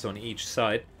hit points on each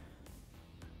side.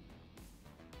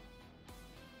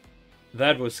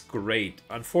 That was great.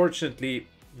 Unfortunately,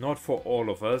 not for all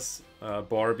of us.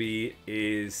 Barbie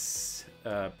is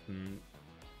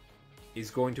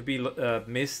going to be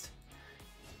missed.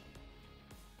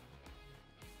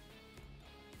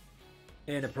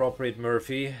 Inappropriate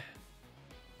Murphy.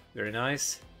 Very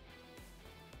nice.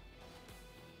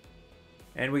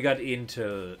 And we got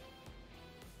intel.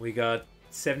 We got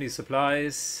 70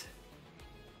 supplies.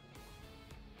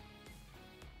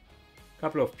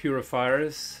 Couple of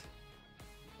purifiers.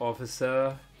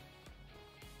 Officer.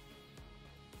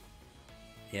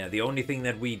 Yeah, the only thing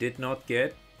that we did not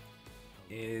get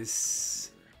is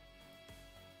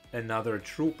another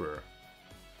trooper.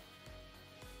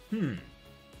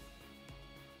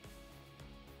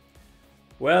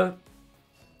 Well,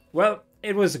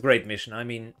 it was a great mission. I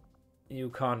mean, you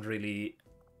can't really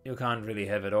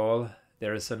have it all.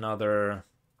 There is another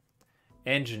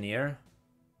engineer,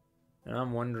 and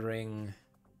I'm wondering.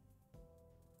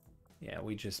 Yeah,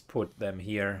 we just put them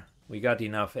here. We got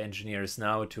enough engineers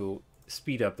now to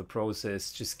speed up the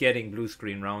process. Just getting blue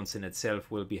screen rounds in itself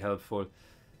will be helpful.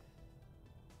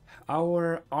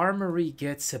 Our armory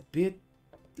gets a bit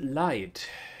light.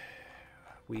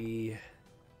 We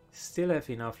still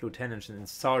have enough lieutenants and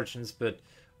sergeants, but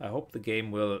I hope the game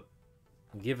will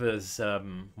give us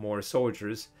more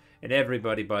soldiers. And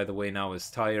everybody, by the way, now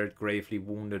is tired, gravely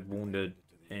wounded,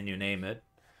 and you name it.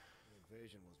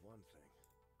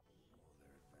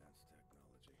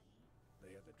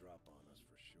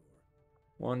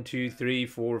 1, 2, 3,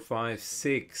 4, 5,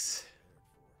 6.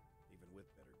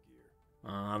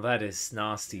 That is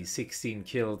nasty. 16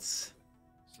 kills.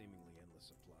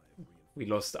 We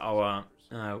lost our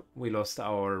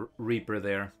Reaper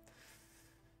there.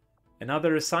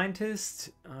 Another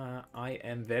scientist. I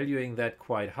am valuing that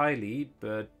quite highly,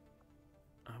 but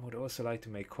I would also like to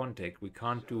make contact. We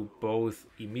can't do both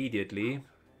immediately.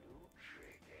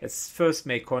 Let's first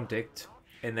make contact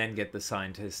and then get the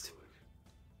scientist.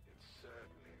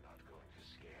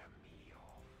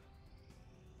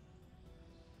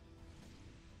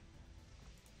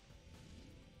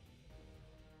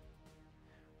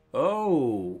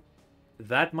 Oh,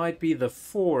 that might be the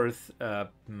 4th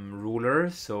ruler,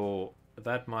 so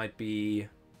that might be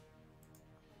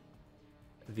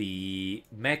the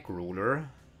mech ruler.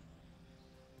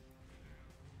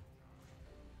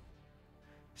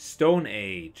 Stone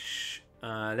Age.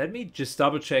 Let me just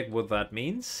double check what that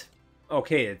means.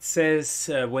 Okay, it says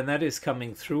when that is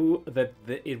coming through that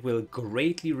it will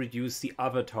greatly reduce the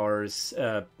Avatar's,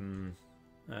 the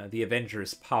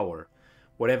Avengers' power.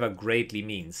 Whatever greatly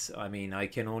means. I mean, I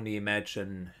can only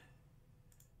imagine,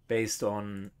 based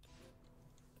on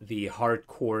the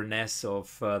hardcore-ness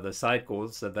of the side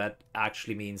goals, that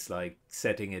actually means like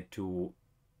setting it to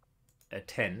a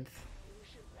 10th. You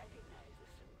should recognize the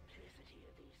simplicity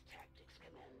of these tactics,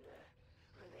 Commander,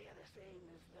 for they are the same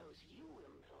as those you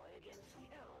employ against the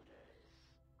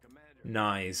Elders.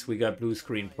 Nice, we got blue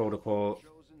screen protocol.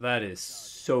 That is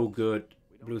so good.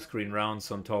 Blue screen rounds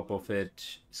on top of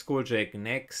it. Skulljack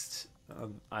next.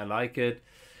 I like it.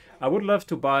 I would love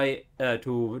to buy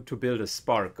to build a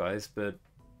Spark, guys, but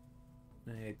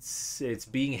it's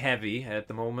being heavy at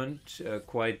the moment,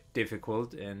 quite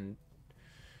difficult, and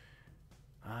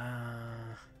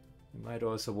you might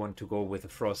also want to go with a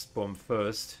Frost Bomb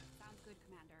first.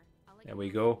 There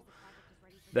we go.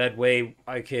 That way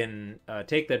I can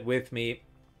take that with me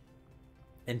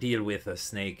and deal with a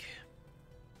snake.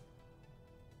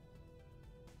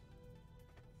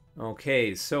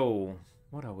 Okay, so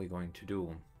what are we going to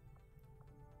do?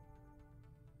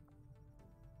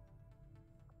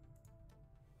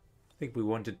 I think we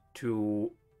wanted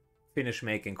to finish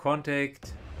making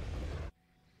contact.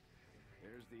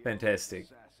 Fantastic.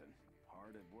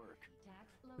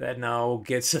 That now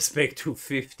gets us back to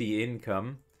 50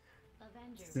 income.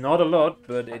 It's not a lot,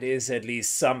 but it is at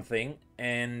least something.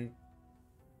 And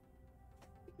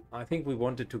I think we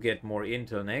wanted to get more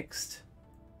intel next.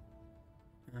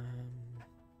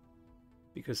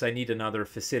 Because I need another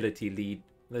facility lead.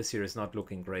 This here is not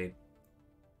looking great.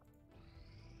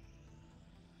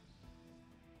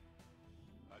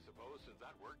 I suppose since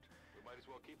that worked, we might as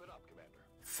well keep it up, Commander.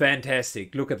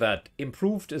 Fantastic. Look at that.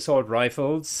 Improved assault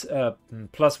rifles.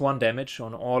 +1 damage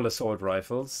on all assault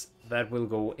rifles. That will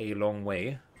go a long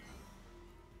way.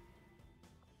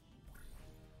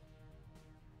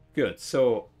 Good.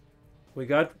 So we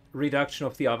got reduction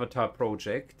of the Avatar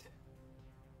project.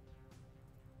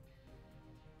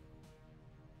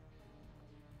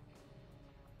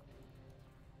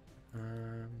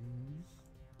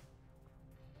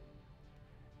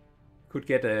 Could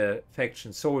get a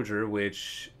faction soldier,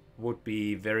 which would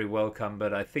be very welcome,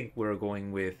 but I think we're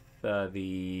going with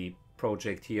the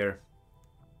project here.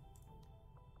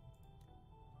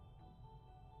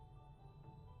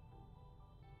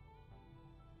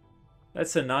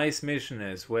 That's a nice mission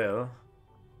as well.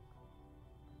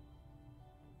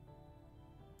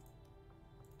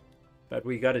 But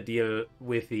we gotta deal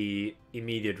with the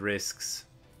immediate risks.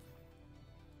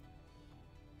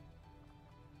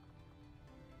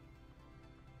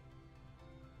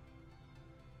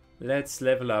 Let's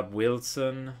level up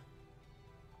Wilson.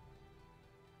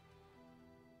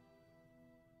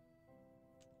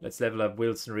 Let's level up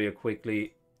Wilson real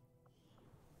quickly.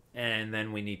 And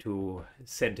then we need to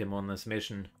send him on this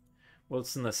mission.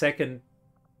 Wilson II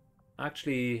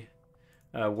actually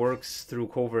works through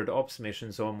covert ops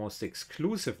missions almost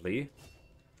exclusively.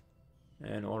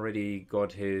 And already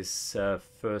got his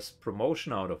first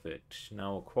promotion out of it.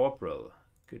 Now Corporal.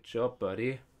 Good job,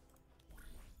 buddy.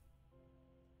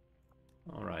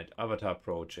 Alright, Avatar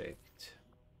project.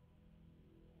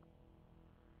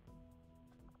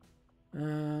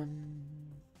 You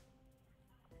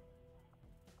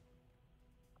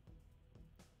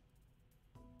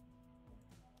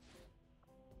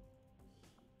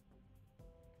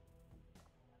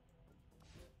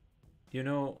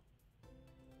know,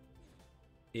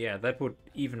 yeah, that would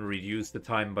even reduce the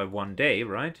time by 1 day,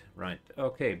 right? Right,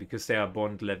 okay, because they are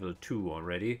bond level 2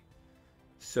 already.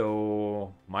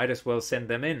 So, might as well send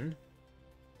them in.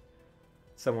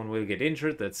 Someone will get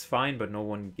injured, that's fine, but no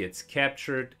one gets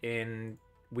captured, and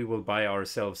we will buy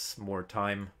ourselves more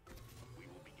time.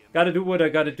 Gotta do what I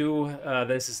gotta do.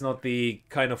 This is not the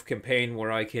kind of campaign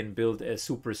where I can build a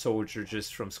super soldier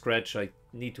just from scratch. I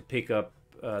need to pick up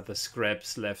the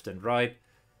scraps left and right,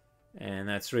 and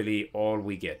that's really all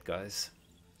we get, guys.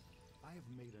 I have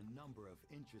made a number of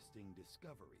interesting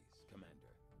discoveries, Commander.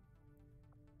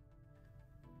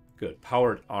 Good.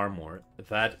 Powered armor.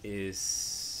 That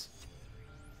is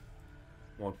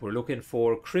what we're looking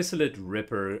for. Chrysalid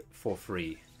Ripper for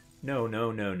free. No.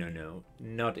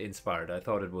 Not inspired. I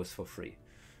thought it was for free.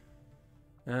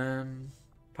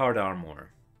 Powered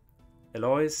armor.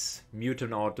 Alloys,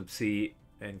 mutant autopsy,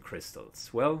 and crystals.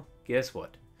 Well, guess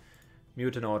what?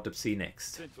 Mutant autopsy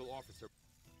next.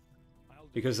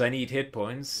 Because I need hit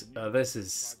points. This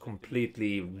is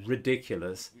completely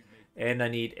ridiculous. And I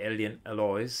need alien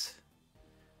alloys,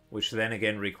 which then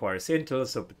again requires intel,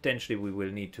 so potentially we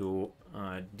will need to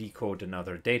decode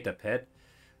another data pad.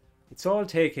 It's all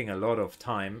taking a lot of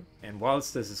time, and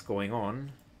whilst this is going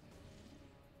on...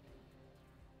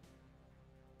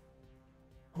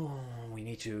 Oh, we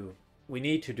need to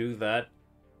do that,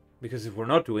 because if we're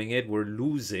not doing it, we're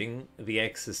losing the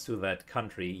access to that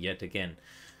country yet again.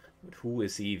 But who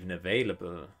is even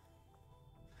available?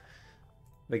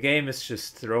 The game is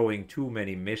just throwing too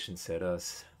many missions at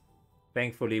us.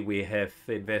 Thankfully, we have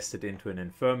invested into an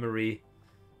infirmary,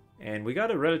 and we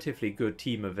got a relatively good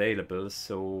team available,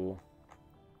 so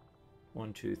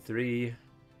 1, 2, 3,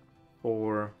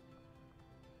 4.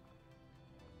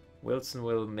 Wilson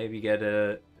will maybe get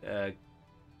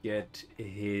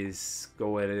his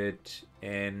go at it,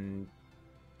 and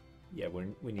yeah,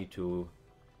 we need to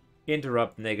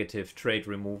interrupt negative trade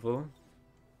removal.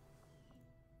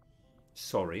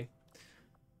 Sorry.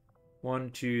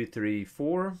 1, 2, 3,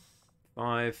 4,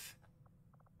 5,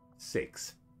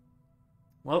 6.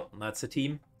 Well, that's a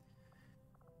team.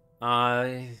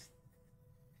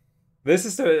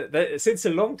 Since a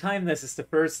long time, this is the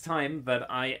first time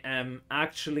that I am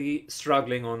actually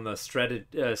struggling on the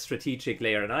strategic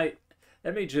layer, and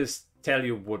let me just tell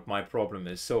you what my problem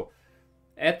is. So,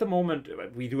 at the moment,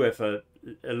 we do have a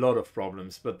lot of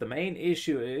problems, but the main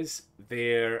issue is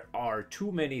there are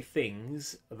too many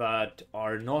things that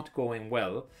are not going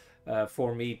well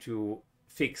for me to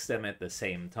fix them at the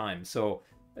same time. So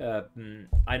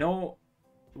I know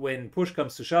when push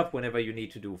comes to shove, whenever you need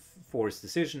to do forced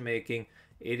decision making,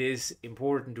 it is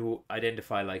important to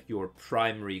identify like your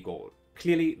primary goal.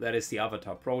 Clearly, that is the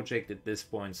Avatar project at this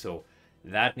point, so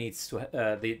that needs to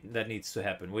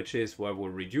happen, which is why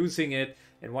we're reducing it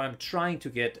and why I'm trying to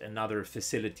get another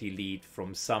facility lead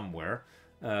from somewhere,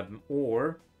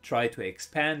 or try to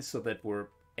expand so that we're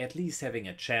at least having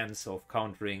a chance of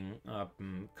countering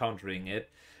it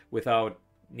without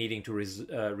needing to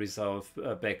resolve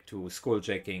back to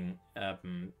skulljacking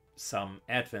some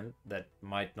advent that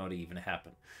might not even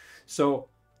happen. So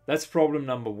that's problem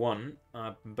number one,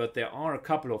 but there are a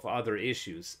couple of other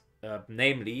issues,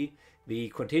 namely the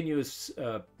continuous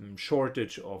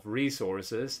shortage of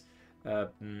resources,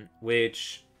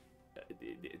 which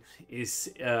is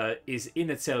in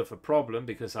itself a problem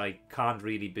because I can't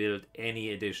really build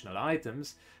any additional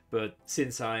items. But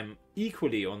since I'm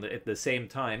equally at the same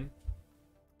time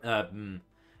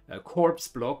corpse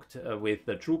blocked with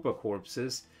the trooper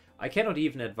corpses, I cannot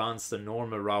even advance the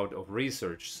normal route of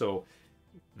research. So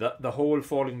the whole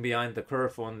falling behind the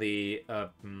curve on the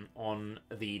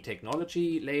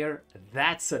technology layer,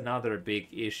 that's another big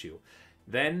issue.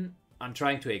 Then I'm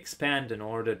trying to expand in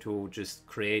order to just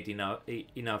create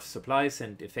enough supplies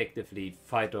and effectively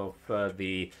fight off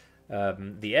the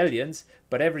aliens.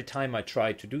 But every time I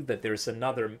try to do that, there's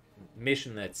another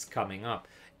mission that's coming up.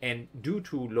 And due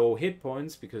to low hit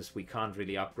points, because we can't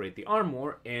really upgrade the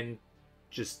armor, and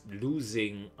just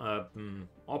losing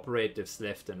operatives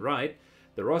left and right,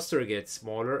 the roster gets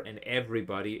smaller and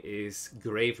everybody is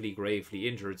gravely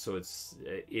injured. So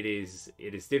it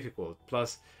is difficult.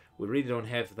 Plus, we really don't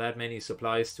have that many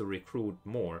supplies to recruit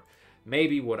more.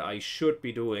 Maybe what I should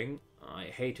be doing, I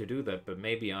hate to do that, but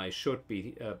maybe I should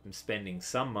be spending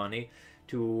some money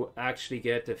to actually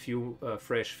get a few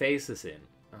fresh faces in.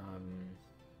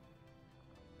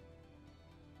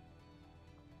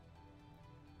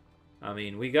 I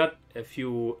mean, we got a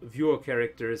few viewer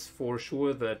characters for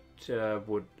sure that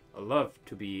would love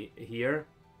to be here.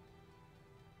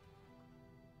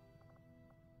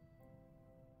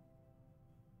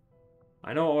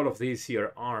 I know all of these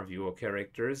here are viewer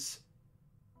characters.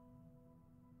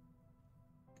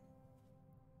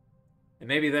 And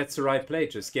maybe that's the right play,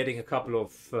 just getting a couple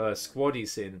of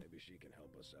squaddies in. Maybe she can help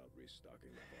us out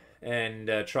restocking the bar.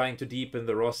 And trying to deepen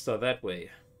the roster that way.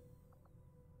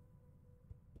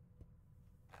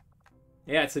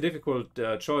 Yeah, it's a difficult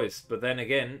choice, but then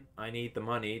again, I need the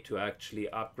money to actually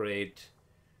upgrade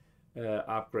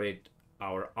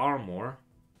our armor.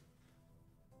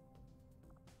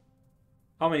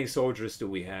 How many soldiers do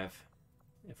we have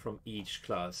from each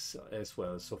class as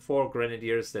well? So 4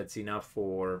 grenadiers, that's enough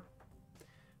for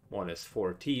more or less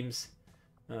 4 teams.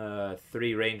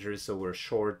 3 rangers, so we're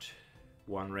short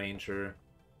 1 ranger.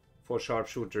 4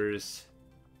 sharpshooters.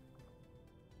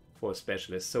 4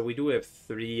 specialists. So we do have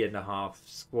 3.5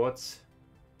 squads.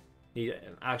 He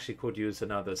actually could use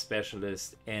another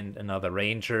specialist and another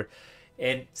ranger.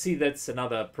 And see, that's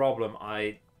another problem.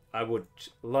 I would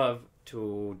love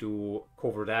to do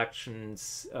covert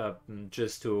actions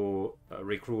just to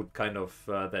recruit kind of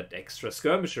that extra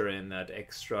skirmisher and that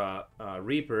extra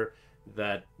reaper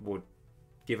that would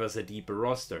give us a deeper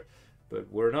roster. But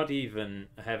we're not even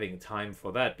having time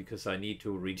for that because I need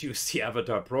to reduce the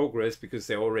avatar progress because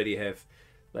they already have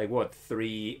like what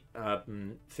 3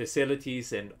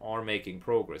 facilities and are making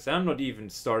progress. I'm not even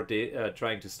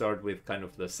trying to start with kind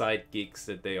of the side gigs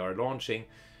that they are launching.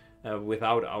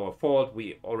 Without our fault,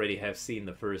 we already have seen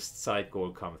the first side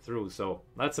goal come through, so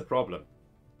that's a problem.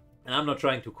 And I'm not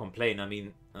trying to complain. I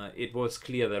mean, it was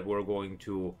clear that we're going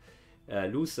to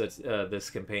lose this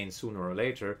campaign sooner or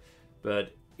later,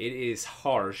 but it is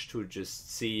harsh to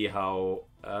just see how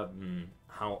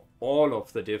all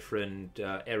of the different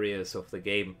areas of the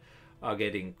game are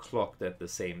getting clocked at the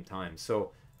same time.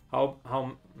 So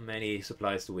how many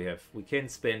supplies do we have? We can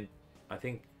spend, I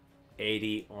think,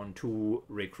 80 on 2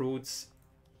 recruits.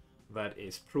 That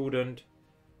is prudent.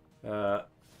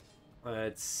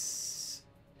 Let's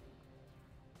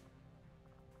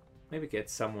maybe get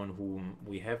someone whom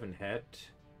we haven't had.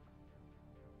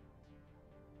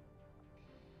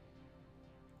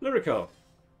 Lyrical.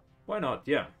 Why not?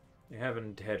 Yeah, we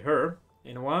haven't had her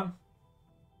in a while.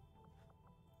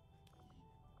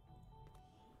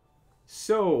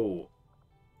 So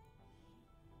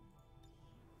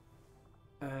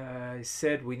I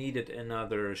said we needed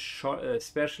another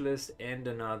specialist and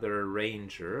another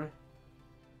ranger.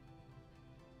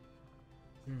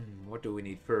 What do we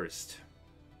need first?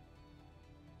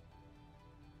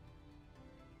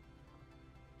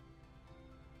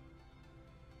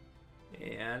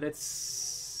 Yeah,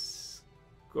 let's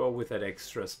go with that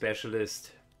extra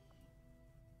specialist.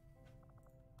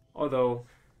 Although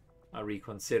I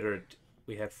reconsidered,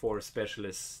 we had 4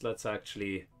 specialists. Let's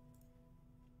actually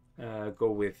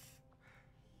go with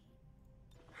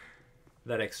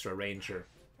that extra ranger.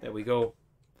 There we go.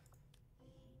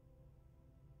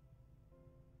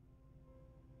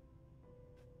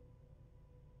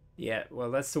 Yeah, well,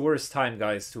 that's the worst time,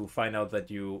 guys, to find out that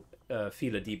you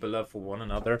feel a deeper love for one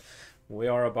another. We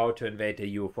are about to invade a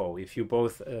UFO. If you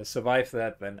both survive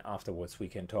that, then afterwards we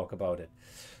can talk about it.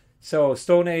 So,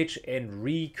 Stone Age and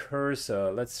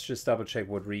Recursor. Let's just double check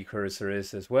what Recursor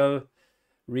is as well.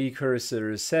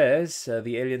 Recursor says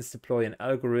the aliens deploy an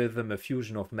algorithm, a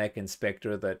fusion of Mech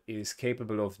Inspector, that is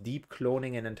capable of deep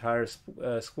cloning an entire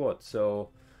squad. So,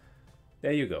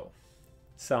 there you go.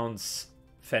 Sounds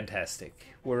fantastic.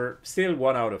 We're still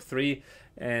 1 out of 3,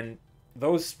 and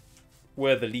those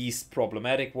were the least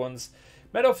problematic ones.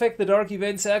 Matter of fact, the dark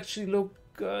events actually look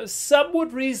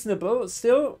somewhat reasonable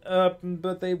still,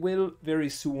 but they will very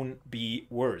soon be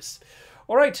worse.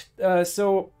 Alright,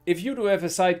 so if you do have a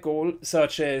side goal,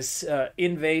 such as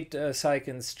invade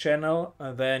Syken's channel,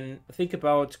 then think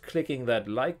about clicking that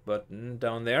like button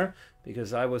down there,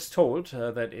 because I was told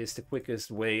that is the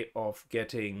quickest way of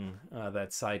getting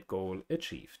that side goal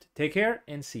achieved. Take care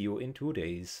and see you in 2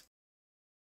 days.